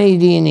 how many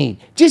do you need?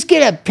 Just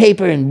get a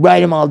paper and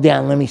write them all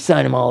down. Let me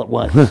sign them all at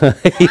once.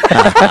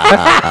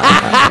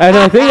 And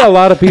I think a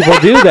lot of people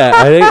do that.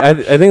 I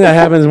think that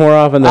happens more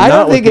often than I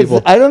not don't think with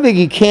people. I don't think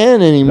he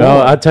can anymore. No,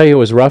 I'll tell you, it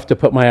was rough to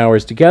put my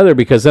hours together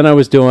because then I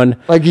was doing.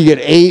 Like you get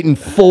 8 and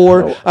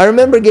 4. I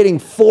remember getting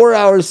 4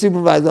 hours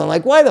supervised. I'm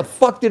like, why the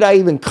fuck did I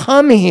even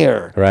come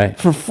here? Right.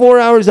 For 4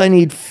 hours, I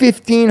need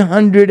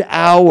 1,500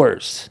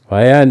 hours.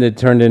 Well, yeah, and it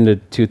turned into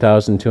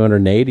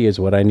 2,280 is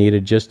what I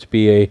needed just to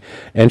be a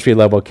entry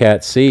level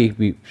Cat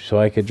C, so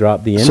I could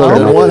drop the So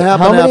intern. then what How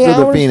happened many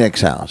after the hours?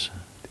 Phoenix House?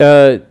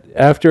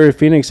 After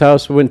Phoenix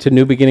House, went to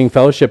New Beginning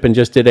Fellowship and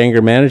just did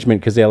anger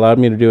management because they allowed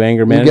me to do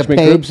anger You get management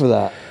paid groups. for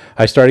that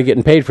I started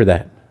getting paid for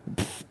that,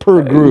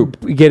 per group.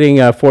 getting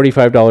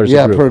 $45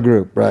 Yeah, a group. per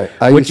group, right.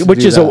 I which used to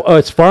do is that.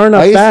 it's far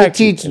enough I used back. to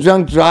teach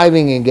drunk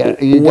driving and get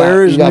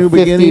Where is New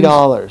Beginnings?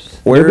 $50.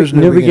 Where is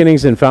New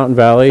Beginnings in Fountain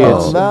Valley. Fountain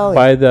It's Valley.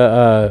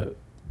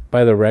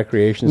 by the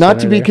recreation Not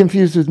center to be there.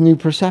 confused with New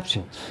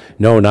Perceptions.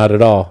 No, not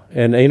at all.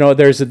 And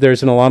there's an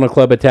Alana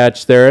Club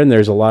attached there, and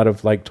there's a lot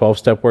of like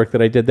 12-step work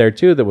that I did there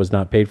too that was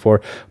not paid for.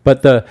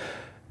 But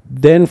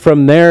then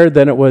from there,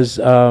 it was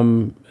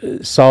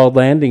Solid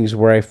Landings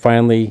where I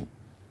finally,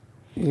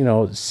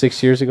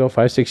 6 years ago,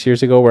 5-6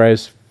 years ago, where I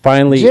was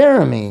finally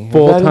Jeremy. is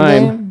full that his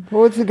time. name?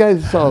 What's the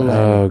guy's solid name?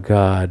 Oh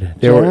God,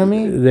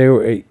 Jeremy? They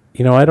were.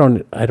 I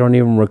don't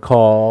even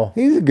recall.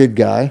 He's a good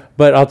guy.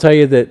 But I'll tell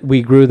you that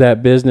we grew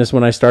that business.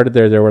 When I started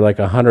there were like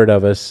 100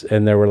 of us,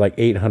 and there were like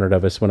 800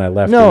 of us when I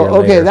left. No, a year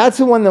okay, later. that's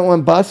the one that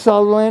went bust,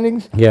 Solid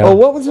Landings? Yeah. Oh,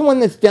 what was the one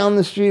that's down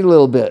the street a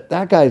little bit?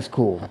 That guy's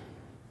cool.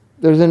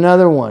 There's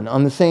another one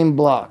on the same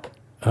block.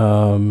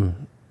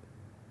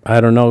 I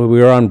don't know. We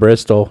were on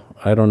Bristol.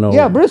 I don't know.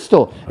 Yeah,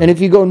 Bristol. And if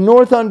you go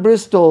north on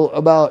Bristol,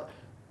 about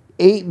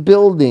 8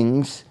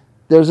 buildings,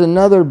 there's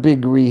another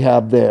big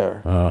rehab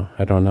there.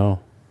 I don't know.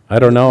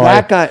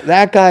 That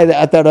guy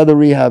at that other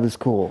rehab is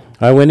cool.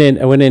 I went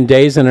in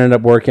days and ended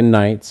up working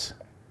nights,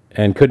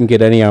 and couldn't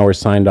get any hours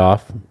signed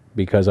off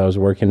because I was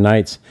working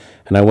nights.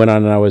 And I went on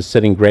and I was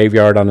sitting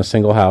graveyard on a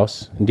single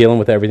house and dealing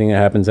with everything that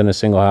happens in a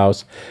single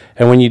house.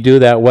 And when you do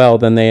that well,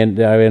 then I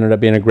ended up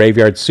being a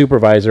graveyard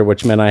supervisor,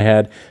 which meant I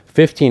had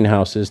 15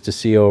 houses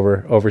to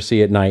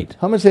oversee at night.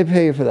 How much they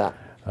pay you for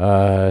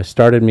that?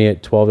 Started me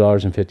at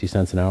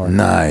 $12.50 an hour.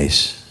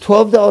 Nice.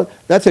 $12.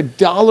 That's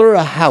 $1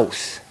 a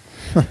house.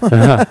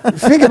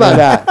 Think about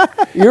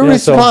that. You're Yeah,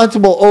 so-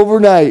 responsible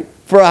overnight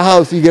for a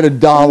house. You get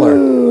 $1.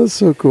 Oh, that's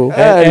so cool.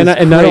 That And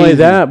is not only crazy.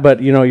 that,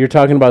 but you're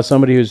talking about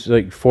somebody who's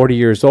like 40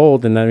 years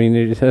old, and I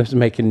mean, he was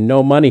making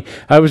no money.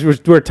 I was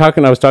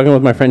talking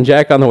with my friend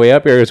Jack on the way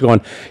up here. He was going,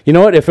 you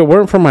know what? If it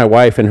weren't for my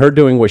wife and her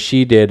doing what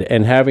she did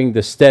and having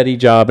the steady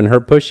job and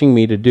her pushing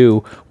me to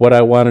do what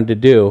I wanted to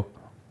do,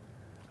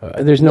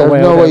 there's no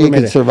way I would ever you made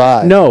could it.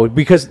 survive. No,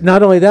 because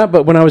not only that,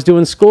 but when I was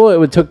doing school,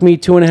 it took me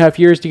 2.5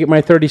 years to get my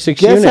 36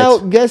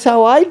 units. Guess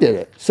how I did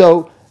it.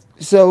 So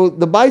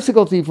the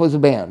Bicycle Thief was a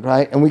band,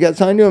 right? And we got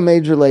signed to a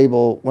major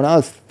label when I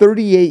was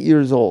 38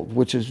 years old,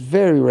 which is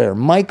very rare.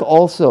 Mike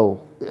also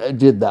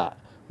did that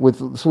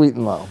with Sweet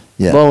and Low.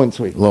 Yeah. Low and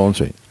Sweet. Low and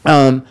sweet.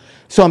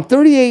 So I'm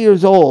 38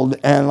 years old,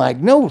 and like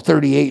no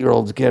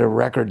 38-year-olds get a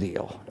record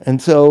deal. And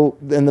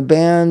the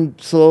band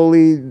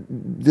slowly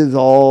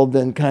dissolved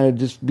and kind of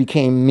just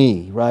became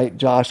me, right?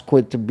 Josh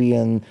quit to be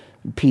in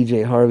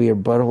PJ Harvey or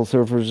Butthole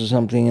Surfers or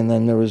something, and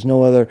then there was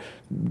no other.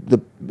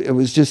 It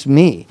was just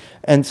me.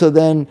 And so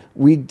then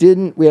we had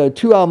a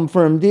 2-album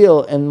firm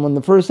deal, and when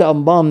the first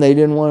album bombed, they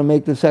didn't want to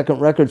make the second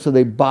record, so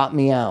they bought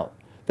me out.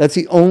 That's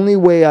the only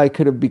way I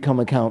could have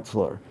become a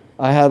counselor.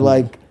 I had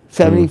like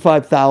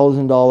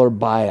 $75,000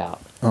 buyout.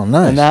 Oh,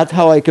 nice. And that's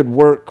how I could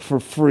work for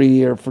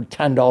free or for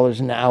 $10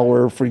 an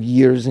hour for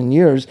years and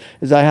years,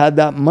 is I had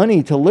that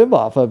money to live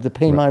off of to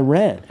pay my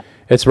rent.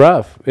 It's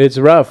rough. It's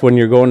rough when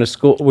you're going to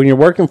school, when you're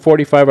working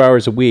 45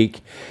 hours a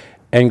week,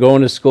 and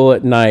going to school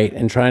at night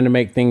and trying to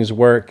make things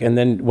work. And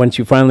then once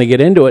you finally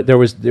get into it, there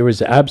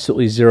was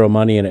absolutely zero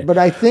money in it. But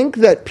I think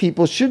that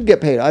people should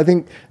get paid. I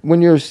think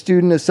when you're a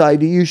student at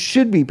SID, you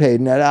should be paid.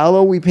 And at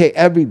Allo, we pay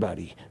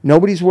everybody.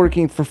 Nobody's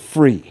working for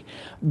free.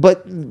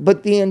 But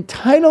the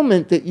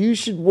entitlement that you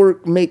should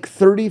make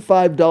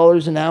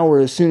 $35 an hour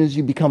as soon as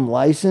you become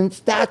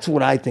licensed, that's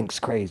what I think's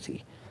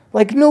crazy.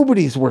 Like,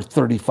 nobody's worth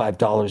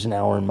 $35 an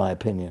hour, in my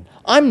opinion.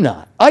 I'm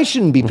not. I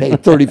shouldn't be paid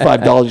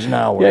 $35 an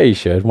hour. Yeah, you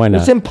should. Why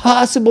not? It's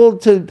impossible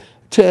to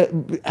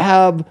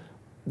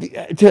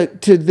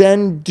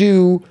then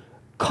do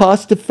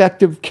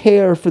cost-effective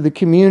care for the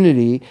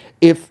community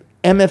if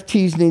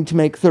MFTs need to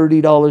make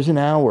 $30 an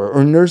hour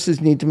or nurses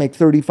need to make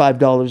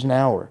 $35 an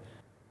hour.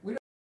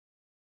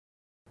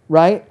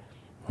 Right?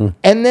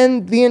 And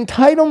then the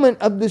entitlement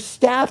of the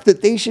staff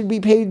that they should be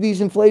paid these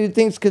inflated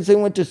things because they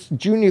went to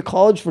junior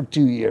college for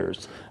 2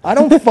 years. I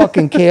don't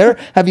fucking care.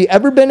 Have you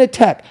ever been a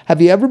tech? Have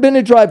you ever been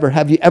a driver?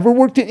 Have you ever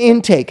worked in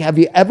intake? Have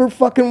you ever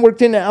fucking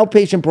worked in an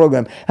outpatient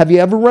program? Have you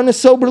ever run a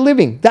sober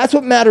living? That's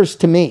what matters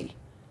to me.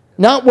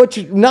 Not what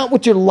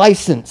your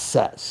license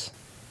says.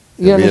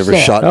 You Have you ever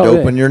shot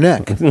dope in your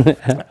neck?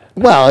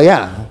 Well,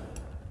 yeah.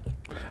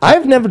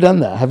 I've never done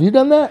that. Have you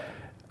done that?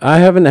 I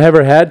haven't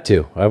ever had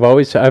to. I've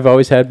always had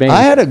veins.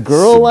 I had a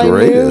girl I knew.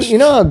 greatest. You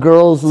know how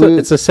girls lose.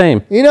 It's the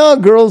same. You know how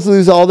girls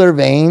lose all their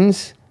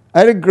veins?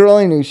 I had a girl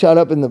I knew shot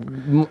up in the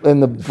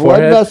blood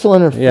Forehead? vessel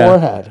in her Yeah.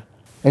 forehead.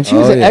 And she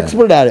was Oh, an yeah.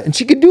 expert at it. And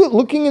she could do it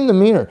looking in the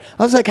mirror.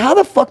 I was like, how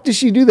the fuck does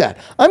she do that?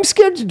 I'm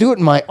scared to do it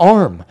in my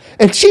arm.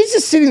 And she's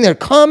just sitting there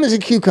calm as a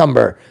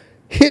cucumber,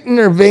 hitting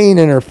her vein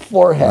in her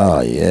forehead.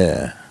 Oh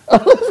yeah.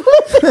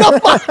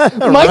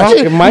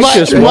 Mike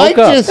just Straight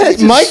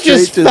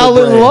to the fell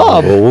in brain.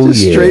 love.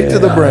 Just straight to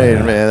the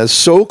brain, man. It's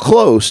so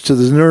close to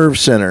the nerve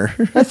center.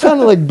 That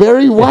sounded like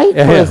Barry White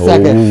for a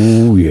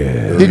second. Oh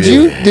yeah. Did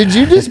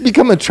you just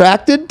become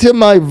attracted to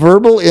my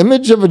verbal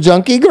image of a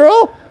junkie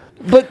girl?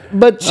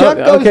 But Chuck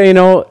goes, Okay, you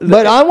know.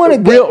 But I want to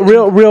get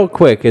real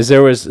quick. Is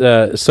there was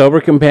Sober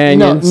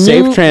Companion, No,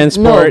 Safe new-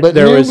 Transport. no, but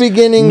there New was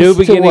Beginnings New to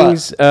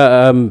Beginnings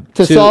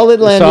To Solid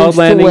Landings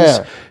to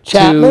where?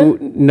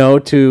 Chapman?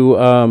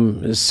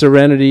 To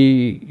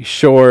Serenity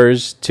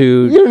Shores. To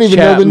You don't even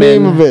Chapman. know the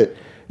name of it.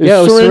 It's Yeah,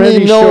 it was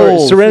Serenity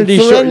Shores. Serenity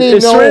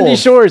Knolls. Serenity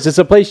Shores. It's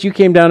a place you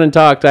came down and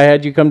talked. I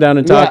had you come down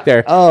and talk Yeah.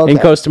 there Oh, okay. in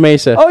Costa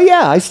Mesa. Oh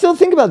yeah, I still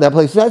think about that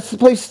place. That's the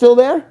place still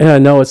there?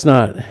 No, it's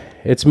not.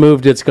 It's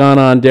moved. It's gone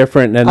on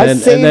different, and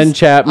then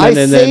Chapman, I and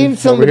then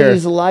saved over here.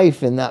 somebody's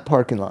life in that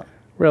parking lot.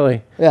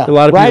 Really? Yeah, A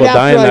lot of people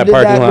die in that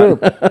parking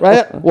lot.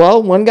 Group.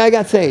 Well, one guy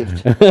got saved.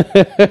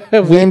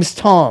 His name's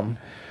Tom.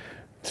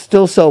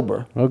 Still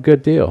sober. Oh,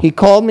 good deal. He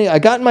called me. I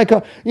got in my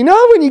car. You know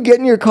how when you get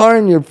in your car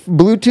and your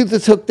Bluetooth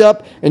is hooked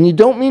up and you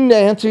don't mean to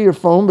answer your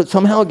phone, but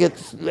somehow it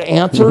gets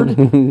answered?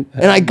 And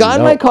I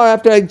got in my car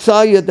after I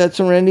saw you at that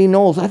Serenity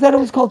Knolls. I thought it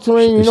was called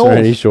Serenity Knolls.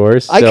 Serenity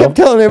Shores. I still. kept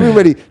telling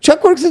everybody,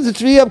 Chuck works at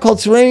this rehab called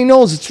Serenity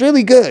Knolls. It's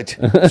really good.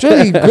 It's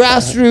really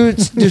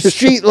grassroots, the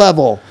street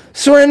level.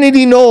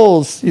 Serenity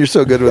Knolls. You're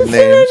so good with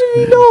names.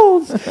 Serenity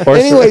Knolls.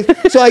 Anyway,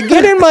 so I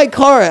get in my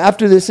car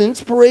after this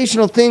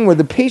inspirational thing where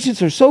the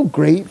patients are so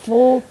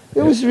grateful.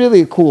 It was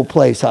really a cool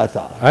place, I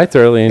thought. I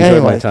thoroughly enjoyed my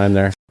Anyways. time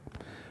there.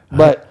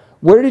 But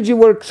where did you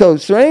work? So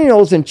Serenity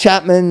Knolls in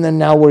Chapman, and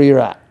now where you're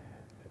at.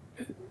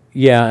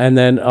 Yeah, and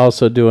then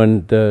also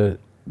doing the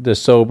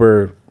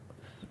sober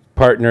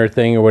partner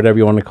thing or whatever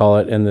you want to call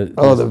it, and the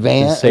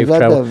van? safe Is that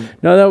travel. the-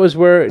 No, that was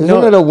where. Isn't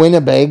no, it a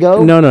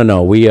Winnebago?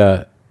 no. We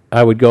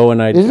I would go and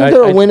Isn't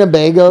there a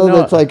Winnebago no.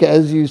 that's like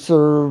as you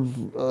serve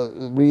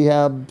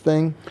rehab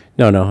thing?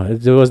 No,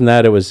 it wasn't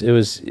that. It was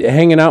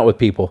hanging out with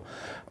people,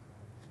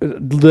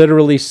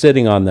 literally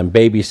sitting on them,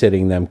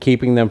 babysitting them,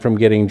 keeping them from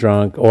getting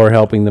drunk, or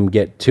helping them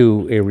get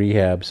to a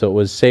rehab. So it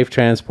was safe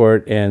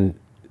transport and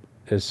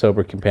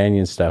sober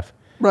companion stuff.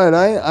 Right.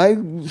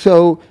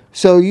 So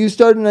you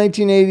started in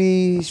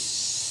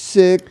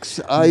 1986.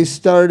 I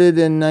started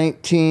in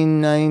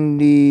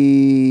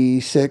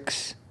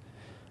 1996.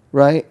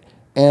 Right.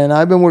 And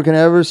I've been working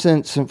ever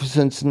since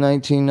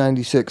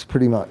 1996,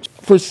 pretty much.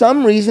 For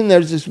some reason,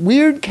 there's this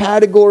weird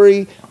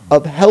category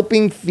of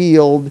helping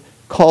field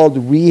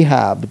called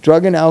rehab,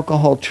 drug and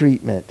alcohol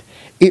treatment.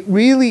 It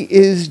really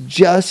is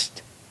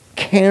just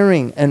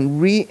caring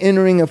and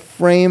re-entering a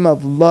frame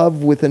of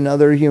love with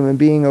another human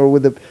being or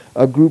with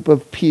a group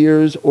of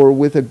peers or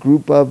with a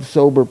group of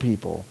sober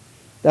people.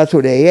 That's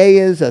what AA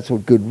is. That's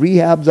what good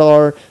rehabs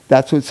are.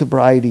 That's what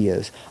sobriety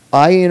is.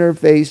 I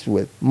interfaced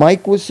with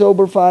Mike was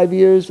sober 5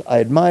 years. I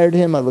admired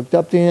him. I looked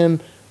up to him.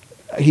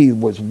 He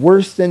was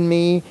worse than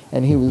me,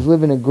 and he was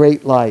living a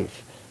great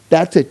life.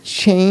 That's a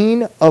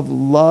chain of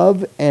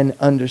love and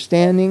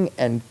understanding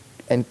and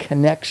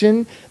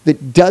connection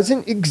that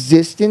doesn't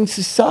exist in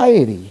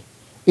society.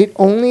 It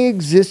only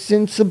exists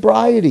in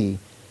sobriety.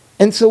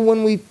 And so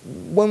when we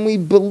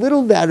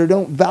belittle that or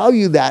don't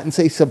value that and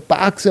say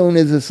Suboxone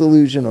is a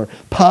solution or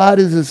pot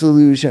is a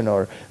solution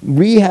or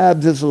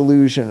rehab's a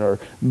solution or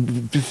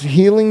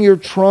healing your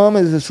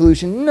trauma is a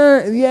solution,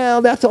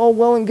 that's all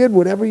well and good.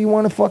 Whatever you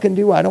want to fucking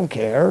do, I don't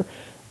care.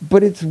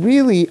 But it's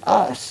really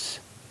us.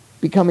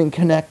 becoming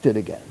connected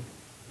again.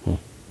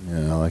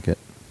 Yeah, I like it.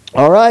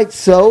 All right,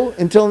 so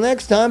until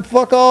next time,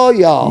 fuck all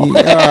y'all.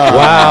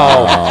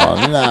 Wow. Oh,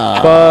 no.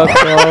 Fuck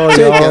all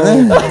y'all.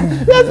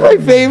 That's my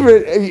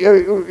favorite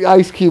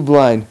Ice Cube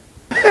line.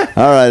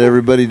 All right,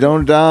 everybody,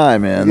 don't die,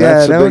 man. Yeah,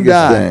 That's the don't biggest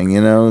die. thing,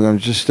 you know.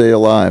 Just stay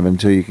alive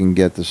until you can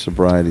get the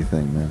sobriety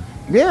thing, man.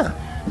 Yeah.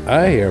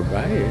 I hear.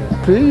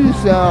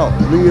 Peace out.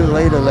 See you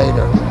later.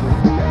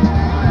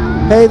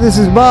 Hey, this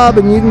is Bob,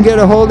 and you can get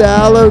a hold of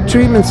Aloe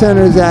Treatment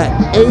Centers at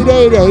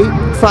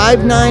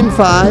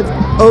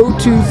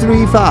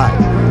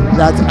 888-595-0235.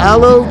 That's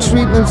Aloe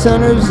Treatment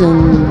Centers in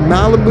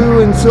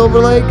Malibu and Silver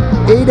Lake,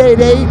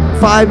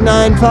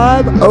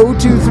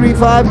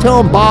 888-595-0235.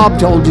 Tell them Bob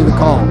told you to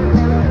call.